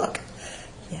look.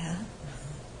 Yeah.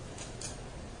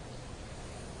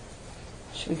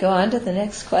 Should we go on to the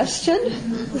next question?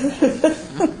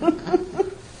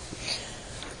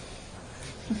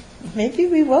 Maybe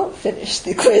we won't finish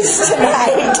the quiz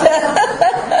tonight.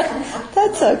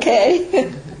 That's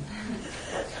okay.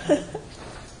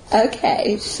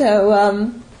 Okay,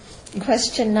 so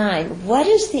question 9. What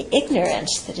is the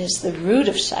ignorance that is the root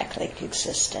of cyclic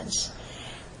existence?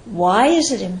 Why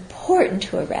is it important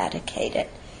to eradicate it?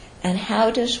 And how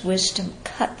does wisdom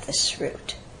cut this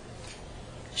root?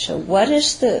 So what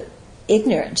is the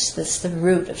ignorance that's the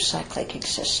root of cyclic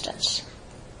existence?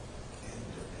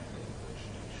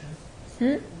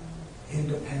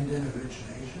 Independent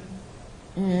origination?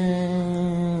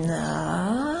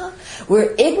 No.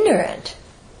 We're ignorant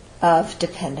of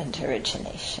dependent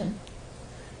origination.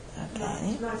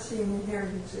 Okay. Not seeing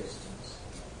inherent existence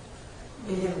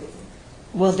in everything.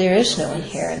 Well, there is no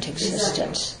inherent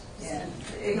existence.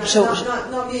 Exactly. Yeah. So,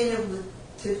 not being able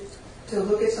to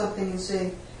look at something and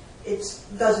say it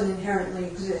doesn't inherently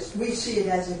exist. We see it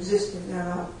as existent,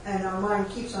 and our mind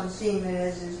keeps on seeing it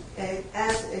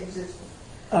as existent.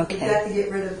 okay. We've got to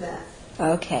get rid of that.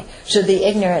 Okay. So the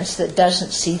ignorance that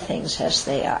doesn't see things as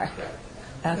they are.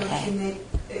 Okay. To make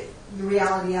the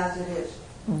reality as it is.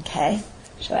 Okay.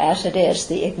 So as it is,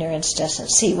 the ignorance doesn't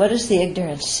see. What does the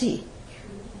ignorance see?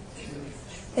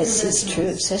 It sees true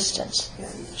existence.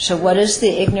 So what is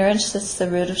the ignorance that's the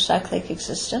root of cyclic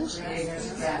existence?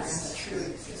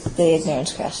 The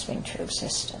ignorance grasping true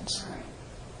existence.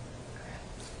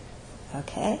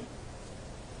 Okay.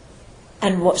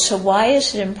 And so why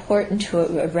is it important to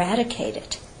eradicate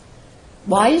it?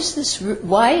 Why is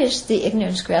the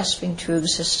ignorance grasping true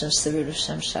existence the root of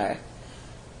samsara?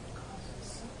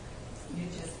 You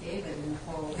just gave it in the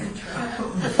whole intro.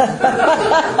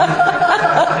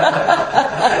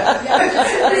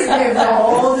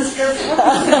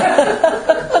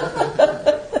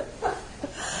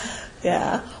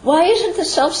 Yeah. Why isn't the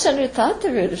self-centered thought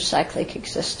the root of cyclic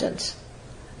existence?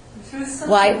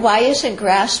 Why isn't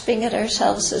grasping at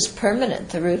ourselves as permanent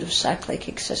the root of cyclic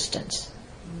existence?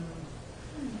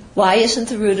 Why isn't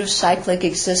the root of cyclic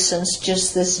existence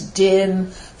just this dim,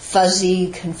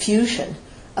 fuzzy confusion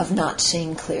of not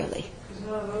seeing clearly? Because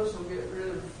none of those will get rid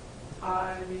of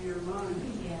I, me, or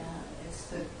mine. Yeah, it's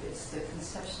the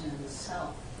conception of the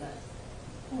self that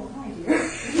Oh, hi, dear.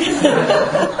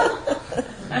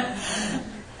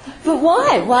 But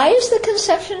why? Why is the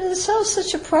conception of the self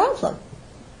such a problem?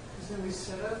 Because then we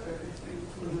set up everything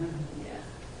from the...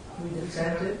 We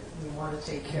defend it, we want to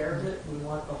take care of it, we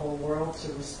want the whole world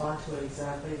to respond to it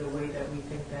exactly the way that we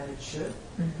think that it should.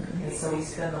 Mm-hmm. And so we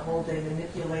spend the whole day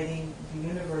manipulating the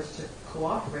universe to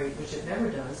cooperate, which it never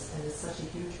does, and it's such a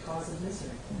huge cause of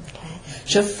misery. Okay.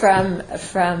 So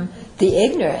from the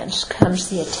ignorance comes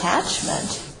the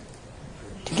attachment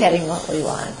to getting what we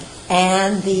want,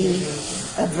 and the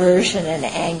aversion and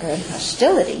anger and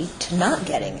hostility to not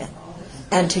getting it,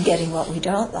 and to getting what we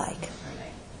don't like.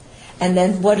 And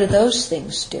then what do those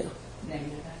things do?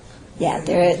 Yeah,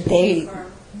 they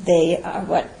are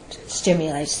what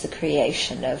stimulates the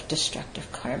creation of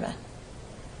destructive karma.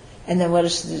 And then what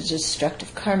does the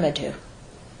destructive karma do?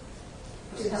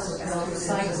 It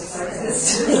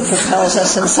propels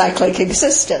us in cyclic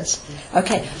existence.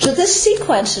 Okay, so this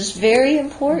sequence is very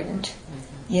important.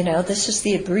 You know, this is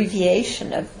the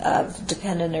abbreviation of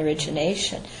dependent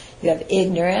origination. You have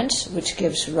ignorance, which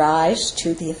gives rise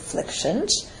to the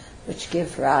afflictions, which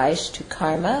give rise to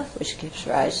karma, which gives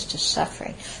rise to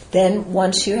suffering. Then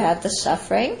once you have the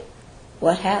suffering,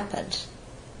 what happens?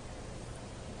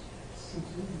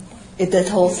 The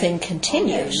whole thing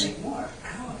continues.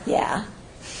 Yeah.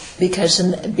 Because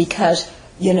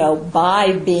you know,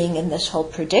 by being in this whole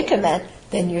predicament,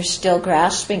 then you're still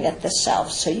grasping at the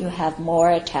self, so you have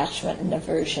more attachment and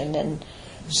aversion and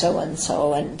so,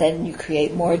 and then you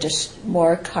create more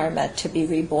karma to be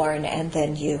reborn, and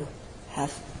then you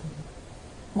have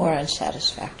more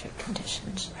unsatisfactory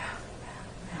conditions.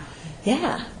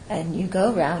 Yeah, and you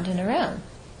go round and around,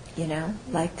 you know,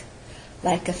 like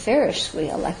a Ferris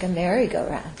wheel, like a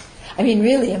merry-go-round. I mean,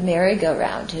 really, a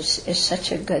merry-go-round is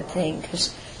such a good thing,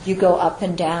 because you go up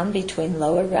and down between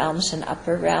lower realms and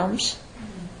upper realms.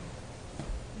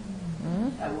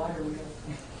 Mm-hmm. That water wheel.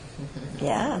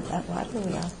 Yeah, that water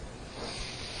wheel.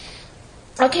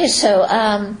 Okay, so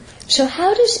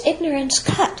how does ignorance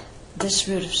cut this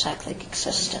root of cyclic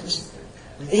existence?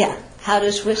 Yeah, how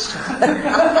does wisdom?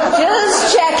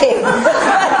 Just checking.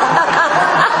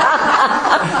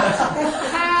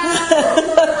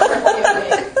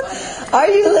 Are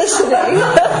you listening?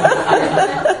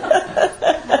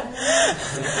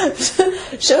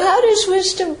 So how does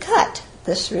wisdom cut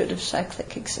this root of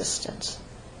cyclic existence?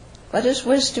 What does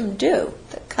wisdom do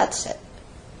that cuts it?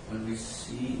 When we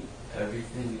see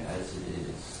everything as it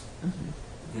is,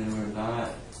 then we're not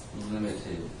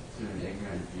limited through an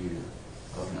ignorant view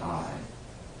of an I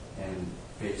and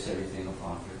base everything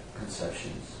upon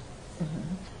conceptions.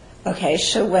 Okay,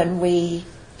 so when we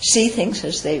see things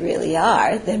as they really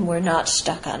are, then we're not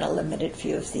stuck on a limited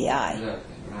view of the I.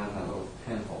 Exactly. We're not in that little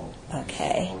pinhole.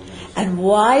 Okay. And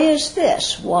why is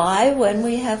this? Why, when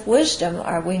we have wisdom,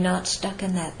 are we not stuck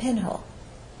in that pinhole?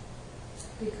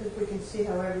 Because we can see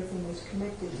how everything is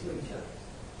connected to each other.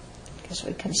 Because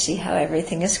we can see how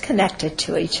everything is connected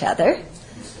to each other.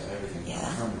 Everything is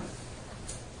impermanent.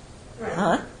 Right.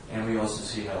 Huh? And we also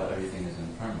see how everything is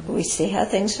impermanent. We see how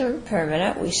things are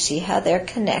impermanent. We see how they're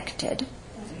connected.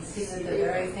 We see that the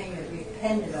very thing that we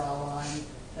pinned it all on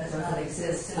does not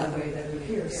exist in the way that it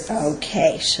appears.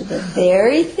 Okay, so the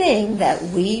very thing that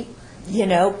we,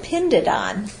 pinned it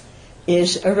on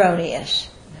is erroneous.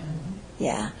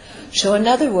 Yeah. So in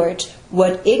other words,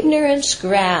 what ignorance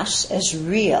grasps as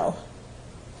real,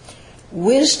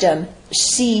 wisdom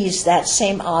sees that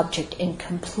same object in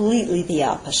completely the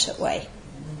opposite way.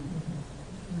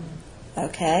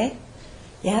 Okay?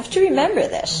 You have to remember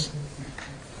this.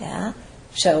 Yeah?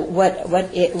 So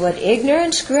what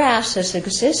ignorance grasps as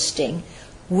existing,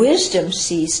 wisdom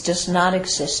sees does not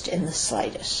exist in the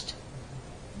slightest.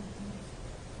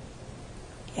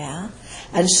 Yeah?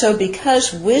 And so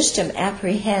because wisdom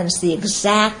apprehends the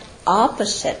exact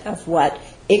opposite of what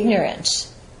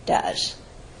ignorance does,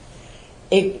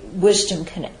 wisdom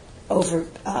can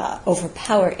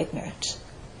overpower ignorance.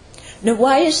 Now,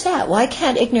 why is that? Why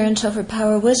can't ignorance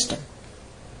overpower wisdom?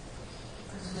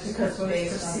 Because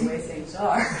based on the way things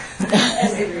are.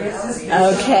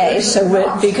 Okay,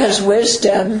 so because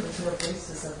wisdom...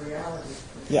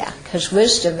 Yeah, because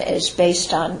wisdom is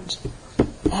based on...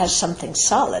 has something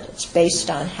solid. It's based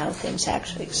on how things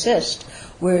actually exist,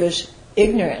 whereas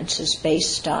ignorance is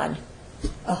based on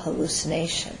a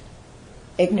hallucination.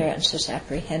 Ignorance is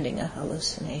apprehending a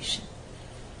hallucination.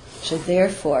 So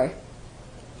therefore,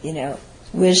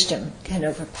 wisdom can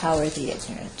overpower the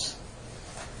ignorance.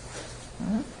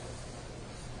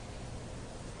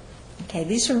 Okay,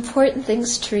 these are important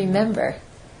things to remember.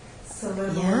 So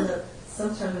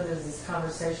sometimes there's these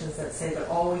conversations that say that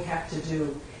all we have to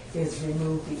do is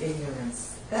remove the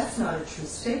ignorance. that's not a true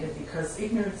statement, because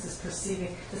ignorance is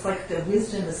perceiving, it's like the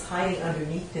wisdom is hiding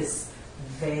underneath this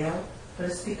veil, but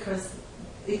it's because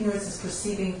ignorance is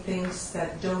perceiving things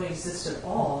that don't exist at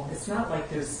all. It's not like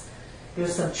there's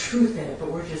some truth in it, but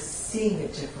we're just seeing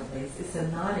it differently. It's a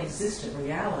non-existent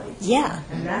reality. Yeah.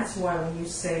 And that's why when you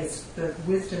say it's the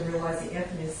wisdom realizing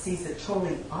emptiness sees it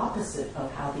totally opposite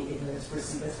of how the ignorance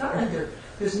perceives it. It's not like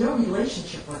there's no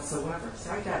relationship whatsoever.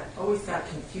 So I always got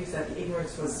confused that the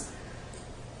ignorance was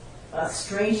a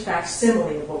strange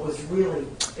facsimile of what was really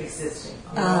existing.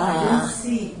 I didn't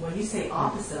see, when you say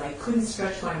opposite, I couldn't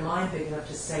stretch my mind big enough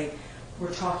to say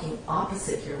we're talking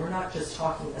opposite here. We're not just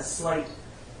talking a slight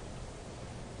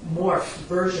morphed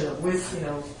version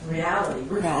of reality.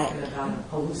 We're talking about a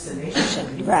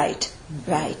hallucination. Right.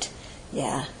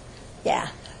 Yeah.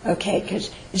 Okay,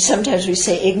 because sometimes we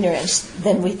say ignorance,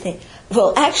 then we think,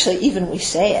 well, actually, even we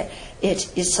say it,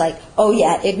 it's like, oh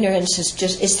yeah, ignorance is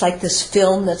just, it's like this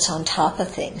film that's on top of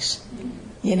things,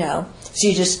 So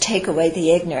you just take away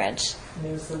the ignorance. And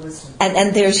there's the wisdom.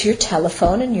 And there's your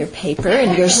telephone and your paper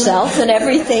and yourself and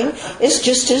everything is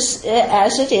just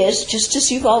as it is, just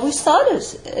as you've always thought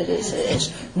it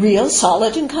is real,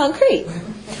 solid, and concrete.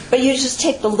 But you just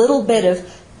take the little bit of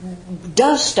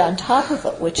dust on top of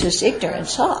it, which is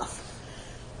ignorance, off.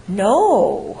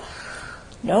 No.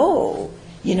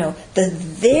 The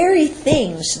very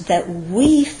things that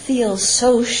we feel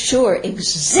so sure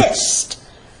exist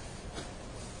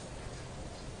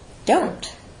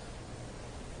don't.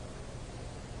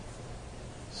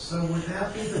 So would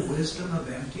that be the wisdom of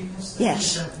emptiness?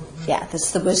 Yes. Yeah,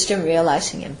 that's the wisdom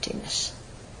realizing emptiness.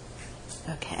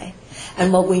 Okay.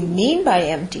 And what we mean by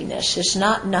emptiness is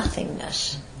not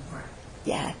nothingness.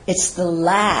 Yeah, it's the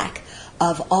lack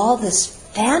of all this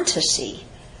fantasy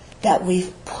that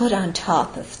we've put on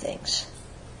top of things.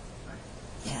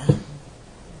 Yeah. And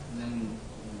then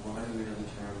why do we have the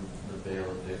term the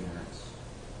veil of ignorance?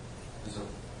 Because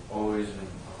I've always been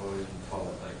taught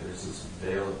like there's this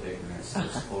veil of ignorance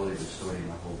that's fully distorting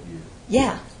my whole view.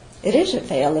 Yeah, it is a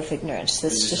veil of ignorance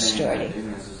that's distorting.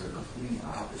 Ignorance is a complete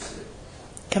opposite.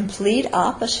 Complete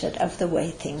opposite of the way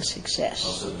things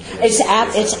exist.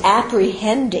 It's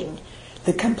apprehending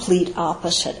the complete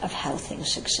opposite of how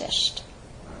things exist.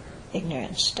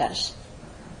 Ignorance does.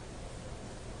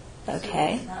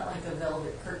 Okay? So it's not like a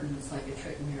velvet curtain, it's like a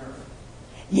trick mirror.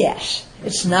 Yes,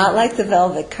 it's not like the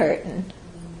velvet curtain.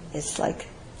 It's like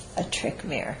a trick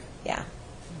mirror. Yeah.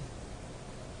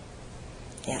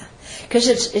 Yeah, because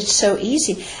it's so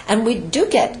easy, and we do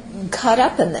get caught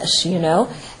up in this,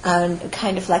 and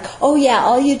kind of like, oh yeah,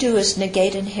 all you do is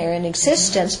negate inherent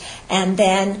existence, and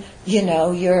then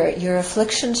your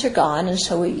afflictions are gone, and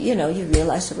so you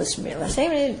realize the wisdom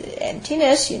realizing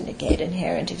emptiness, you negate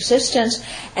inherent existence,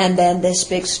 and then this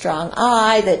big strong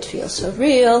I that feels so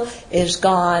real is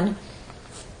gone,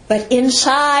 but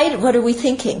inside, what are we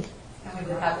thinking? And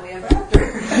we live happily ever after.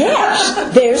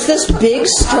 Yes, there's this big,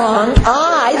 strong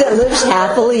I that lives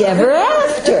happily ever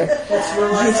after.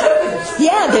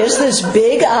 Yeah, there's this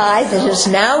big I that has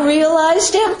now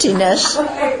realized emptiness.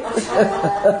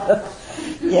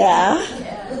 Yeah,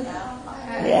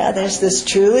 there's this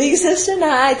truly existent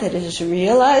I that has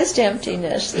realized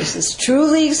emptiness. There's this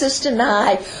truly existent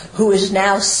I who is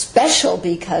now special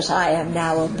because I am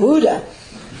now a Buddha.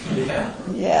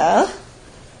 Yeah.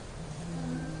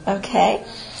 Okay.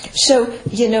 So,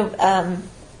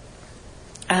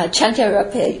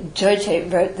 Chankyarape George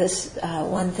wrote this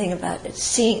one thing about it,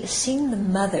 seeing the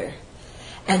mother.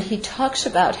 And he talks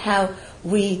about how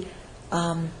we,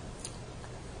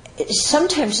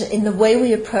 sometimes in the way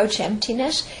we approach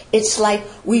emptiness, it's like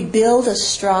we build a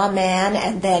straw man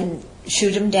and then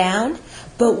shoot him down,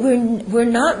 but we're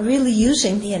not really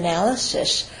using the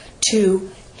analysis to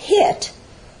hit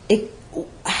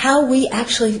how we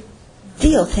actually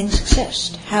feel things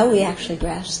exist, how we actually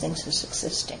grasp things as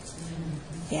existing.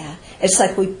 Yeah, it's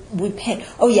like we paint,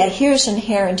 oh yeah, here's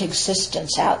inherent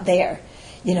existence out there,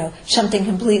 something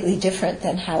completely different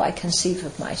than how I conceive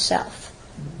of myself.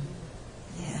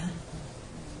 Yeah.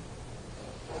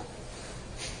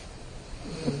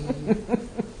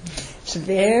 It's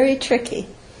very tricky.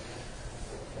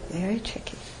 Very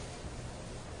tricky.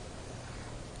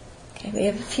 Okay, we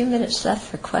have a few minutes left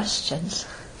for questions.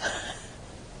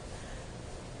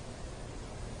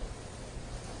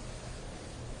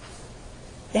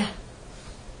 Yeah.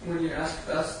 When you asked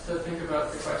us to think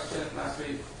about the question last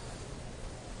week,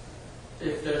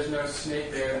 if there's no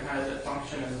snake there, then how does it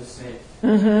function as a snake?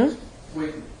 Mm-hmm.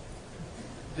 Would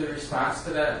the response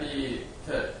to that be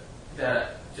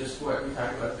that just what we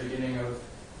talked about at the beginning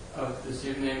of this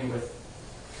evening with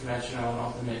conventional and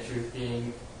ultimate truth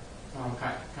being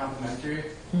complementary,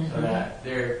 Mm-hmm. so that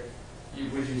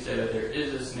would you say that there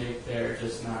is a snake there,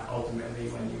 just not ultimately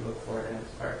when you look for it in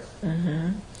its parts? Mm-hmm.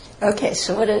 Okay,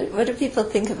 so what do people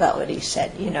think about what he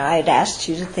said? I'd asked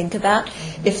you to think about,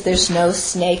 if there's no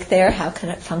snake there, how can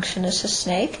it function as a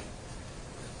snake?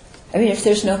 I mean, if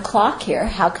there's no clock here,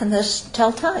 how can this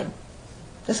tell time?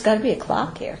 There's got to be a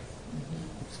clock here.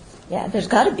 Yeah, there's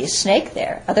got to be a snake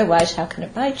there. Otherwise, how can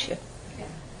it bite you?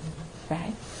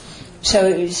 Right?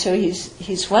 So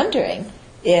he's wondering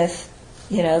if,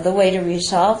 the way to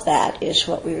resolve that is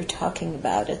what we were talking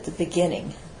about at the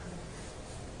beginning.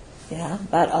 Yeah,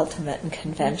 about ultimate and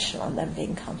conventional and them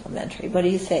being complementary. What do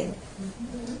you think?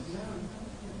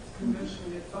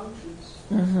 Conventionally it functions.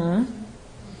 Mm-hmm. And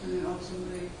then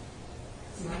ultimately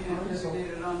you can't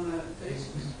designate it on that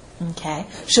basis. Okay.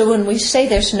 So when we say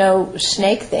there's no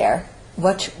snake there,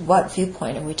 what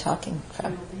viewpoint are we talking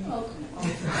from?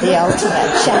 The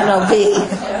ultimate, channel B.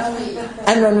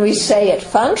 And when we say it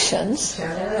functions,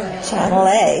 channel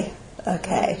A.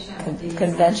 Okay.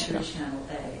 Conventional. Channel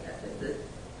A. The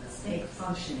snake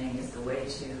functioning is the way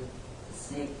to the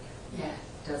snake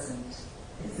doesn't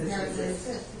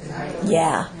exist.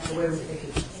 Yeah.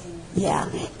 Yeah.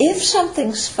 If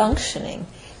something's functioning,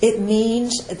 it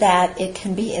means that it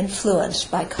can be influenced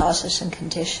by causes and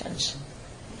conditions.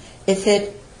 If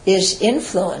it is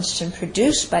influenced and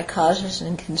produced by causes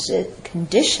and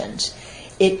conditions,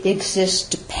 it exists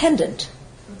dependent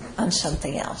on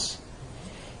something else.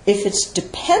 If it's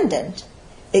dependent,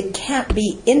 it can't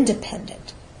be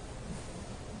independent.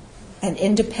 And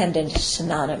independent is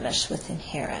synonymous with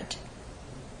inherent.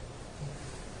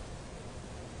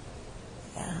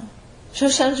 Yeah. So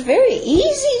it sounds very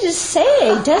easy to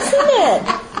say, doesn't it?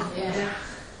 Yeah.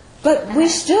 But we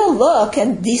still look,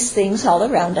 and these things all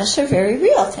around us are very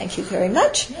real. Thank you very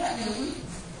much.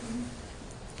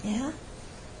 Yeah.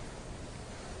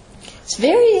 It's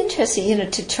very interesting,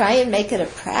 to try and make it a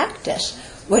practice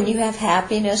when you have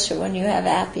happiness or when you have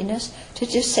happiness, to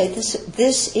just say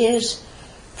this is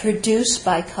produced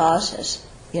by causes.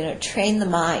 Train the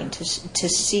mind to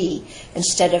see,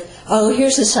 instead of,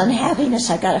 here's this unhappiness,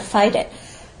 I got to fight it.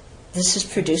 This is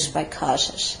produced by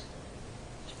causes.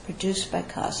 Produced by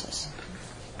causes.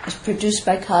 It's produced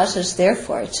by causes,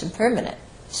 therefore it's impermanent.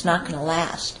 It's not going to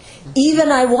last.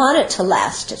 Even I want it to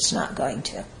last, it's not going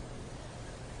to.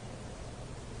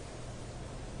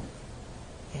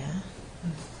 Yeah.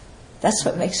 That's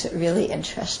what makes it really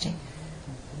interesting.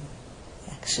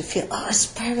 Because you feel, it's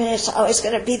permanent, it's always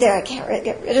going to be there, I can't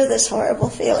get rid of this horrible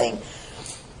feeling.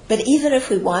 But even if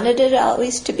we wanted it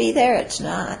always to be there, it's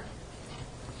not.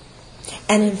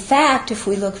 And in fact, if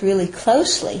we look really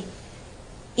closely,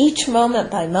 each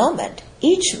moment by moment,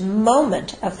 each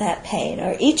moment of that pain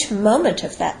or each moment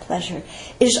of that pleasure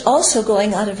is also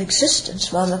going out of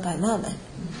existence moment by moment.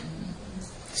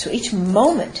 So each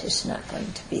moment is not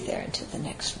going to be there into the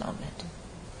next moment.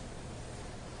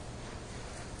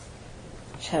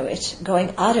 So it's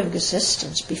going out of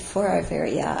existence before our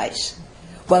very eyes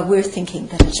while we're thinking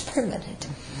that it's permanent.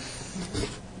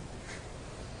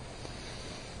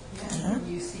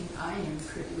 You see, I am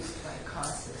produced by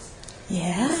causes.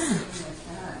 Yeah. With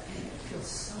that, and it feels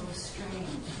so strange.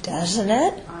 Doesn't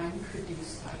it? I'm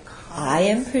produced by causes. I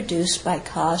am produced by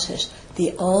causes.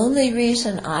 The only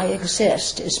reason I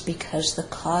exist is because the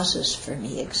causes for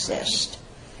me exist.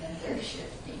 And they're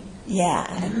shifting. Yeah,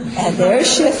 and they're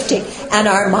shifting. And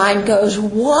our mind goes,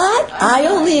 what? I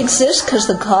only exist because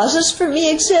the causes for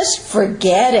me exist?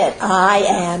 Forget it. I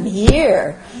am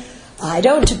here. I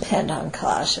don't depend on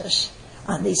causes,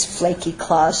 on these flaky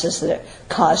causes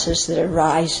that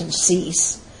arise and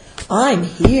cease. I'm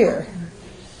here.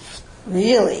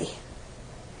 Really.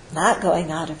 Not going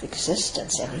out of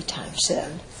existence anytime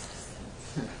soon.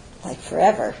 Like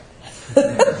forever.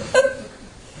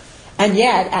 And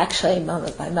yet, actually,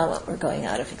 moment by moment, we're going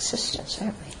out of existence,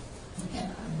 aren't we?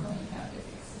 Yeah, I'm going out of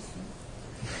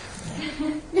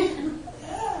existence.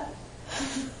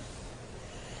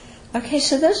 Okay,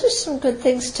 so those are some good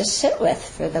things to sit with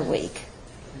for the week.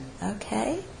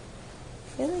 Okay?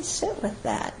 Really sit with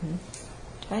that and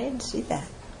try and see that.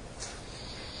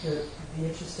 The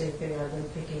interesting thing I've been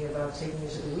thinking about taking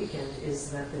into the weekend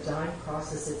is that the dying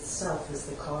process itself is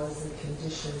the cause and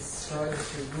conditions starting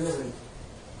to really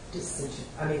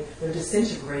they're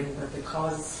disintegrating, but the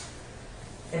cause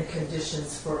and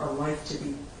conditions for a life to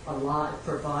be alive,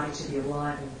 for a body to be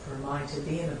alive, and for a mind to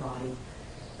be in a body,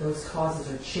 those causes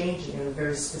are changing in a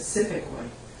very specific way.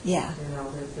 Yeah.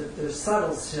 They're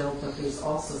subtle still, but there's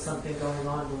also something going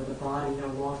on where the body no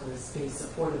longer is being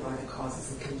supported by the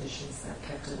causes and conditions that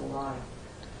kept it alive.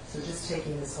 So just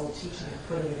taking this whole teaching and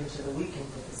putting it into the weekend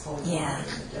with this whole Yeah.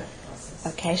 life and the death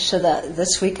process. Okay, so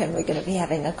this weekend we're going to be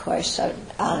having a course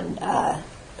on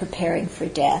preparing for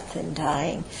death and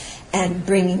dying, and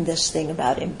bringing this thing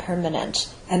about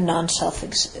impermanence and non-true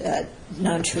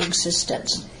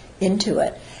existence into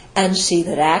it, and see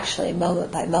that actually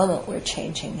moment by moment we're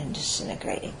changing and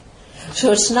disintegrating.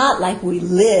 So it's not like we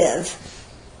live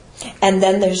and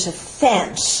then there's a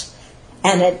fence,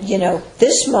 and at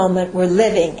this moment we're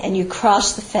living, and you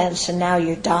cross the fence and now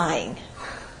you're dying.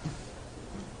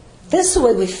 This is the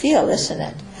way we feel, isn't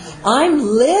it? I'm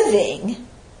living,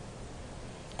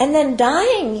 and then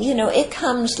dying, it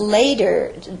comes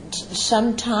later,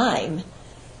 sometime.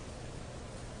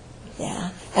 Yeah.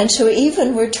 And so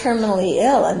even we're terminally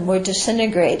ill and we're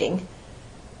disintegrating,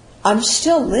 I'm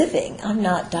still living. I'm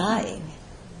not dying.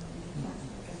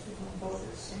 Both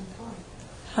at the same time.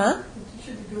 Huh? You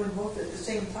should be doing both at the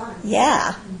same time.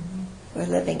 Yeah. We're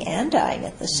living and dying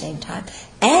at the same time.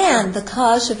 And the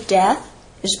cause of death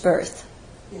is birth.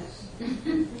 Yes.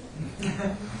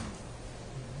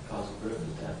 Cause of birth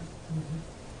is death.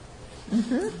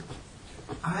 Mm-hmm.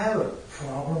 I have a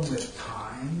problem with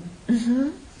time. Mm-hmm.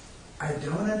 I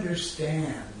don't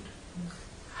understand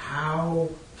how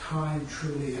time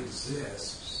truly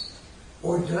exists.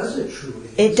 Or does it truly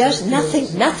exist? It does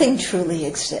nothing. Nothing truly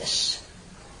exists.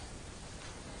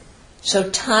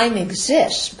 So time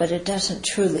exists, but it doesn't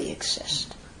truly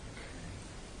exist.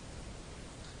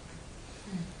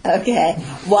 Okay.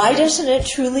 Why doesn't it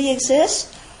truly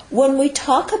exist? When we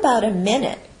talk about a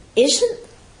minute, isn't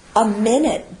a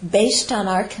minute based on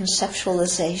our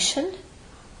conceptualization?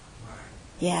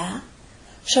 Yeah.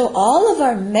 So all of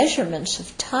our measurements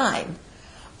of time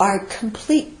are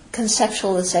complete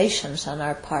conceptualizations on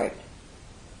our part,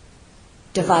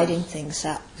 dividing things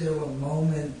up. Till a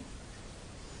moment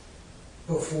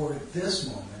before this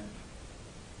moment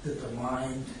that the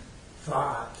mind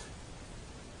thought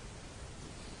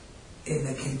in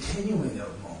the continuing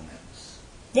of moments.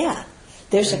 Yeah.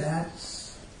 That's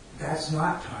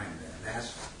not time then.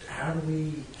 That's how do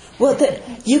we... Well,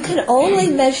 you can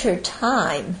only measure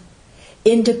time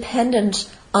in dependence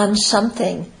on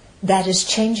something that is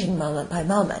changing moment by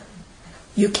moment.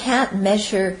 You can't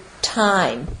measure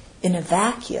time in a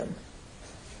vacuum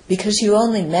because you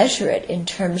only measure it in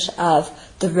terms of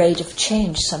the rate of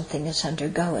change something is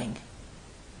undergoing.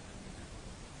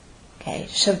 Okay,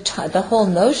 so the whole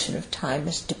notion of time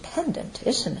is dependent,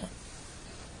 isn't it?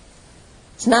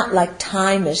 It's not like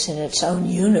time is in its own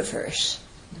universe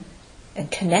and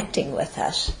connecting with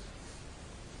us.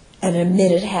 And a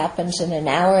minute happens and an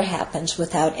hour happens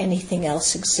without anything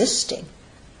else existing.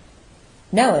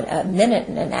 No, a minute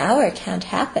and an hour can't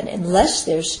happen unless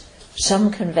there's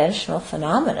some conventional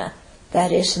phenomena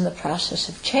that is in the process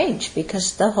of change,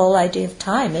 because the whole idea of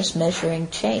time is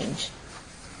measuring change.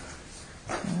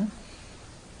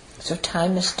 So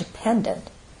time is dependent.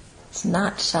 It's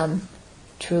not some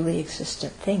truly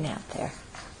existent thing out there.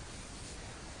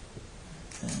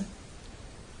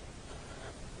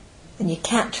 And you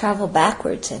can't travel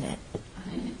backwards in it.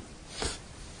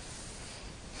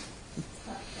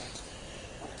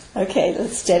 Okay,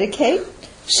 let's dedicate.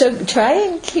 So try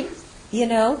and keep,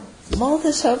 mull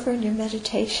this over in your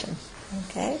meditation.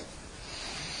 Okay?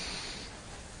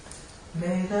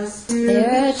 May the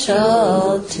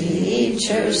Spiritual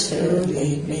teachers who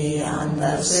lead me on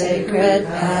the sacred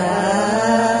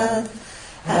path,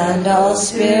 and all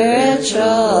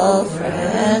spiritual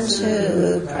friends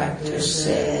who practice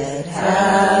it,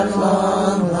 have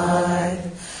long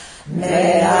life.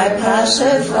 May I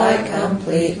pacify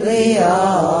completely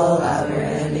all outer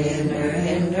and inner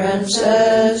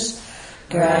hindrances.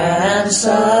 Grant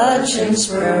such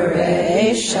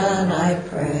inspiration, I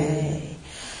pray.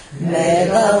 May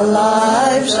the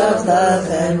lives of the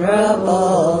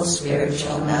Venerable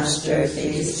Spiritual Master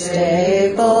be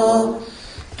stable,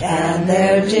 and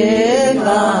their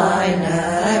divine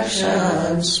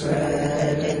actions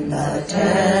spread in the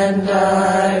 10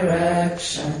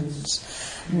 directions.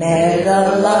 May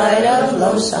the light of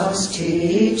Losang's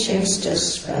teachings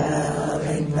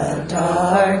dispelling the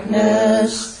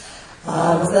darkness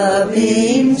of the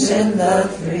beings in the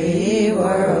 3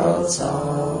 worlds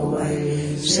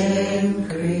always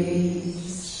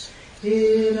increase.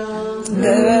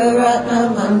 Guru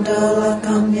Ratna Mandala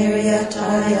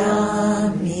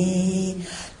Gambhiryatayami.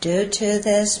 Due to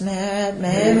this merit,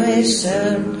 may we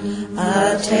soon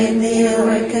attain the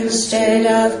awakened state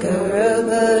of Guru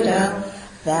Buddha,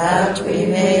 that we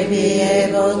may be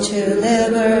able to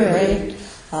liberate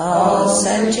all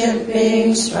sentient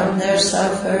beings from their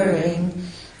suffering.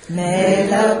 May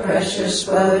the precious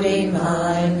Bodhi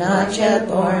mind, not yet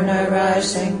born,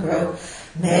 arise and grow.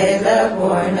 May the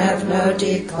born have no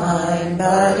decline,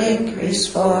 but increase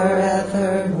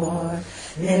forevermore.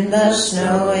 In the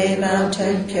snowy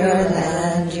mountain pure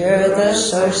land, you're the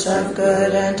source of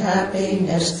good and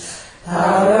happiness.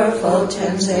 Powerful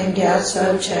Tenzin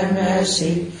Gyatso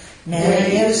Chenrezig,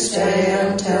 may you stay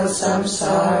until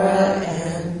samsara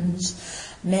ends.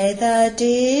 May the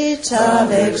deeds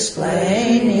of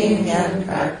explaining and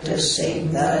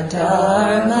practicing the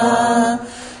Dharma,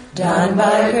 done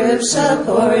by groups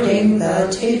supporting the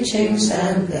teachings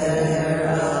and their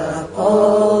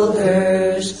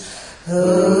upholders,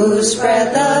 who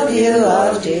spread the view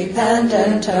of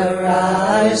dependent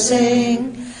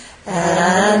arising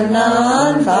and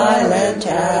non-violent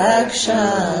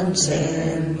actions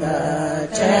in the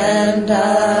 10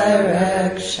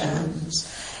 directions,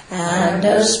 and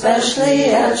especially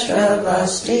at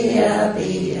Shravasti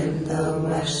Abbey in the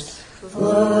West.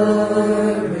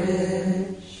 Flourish.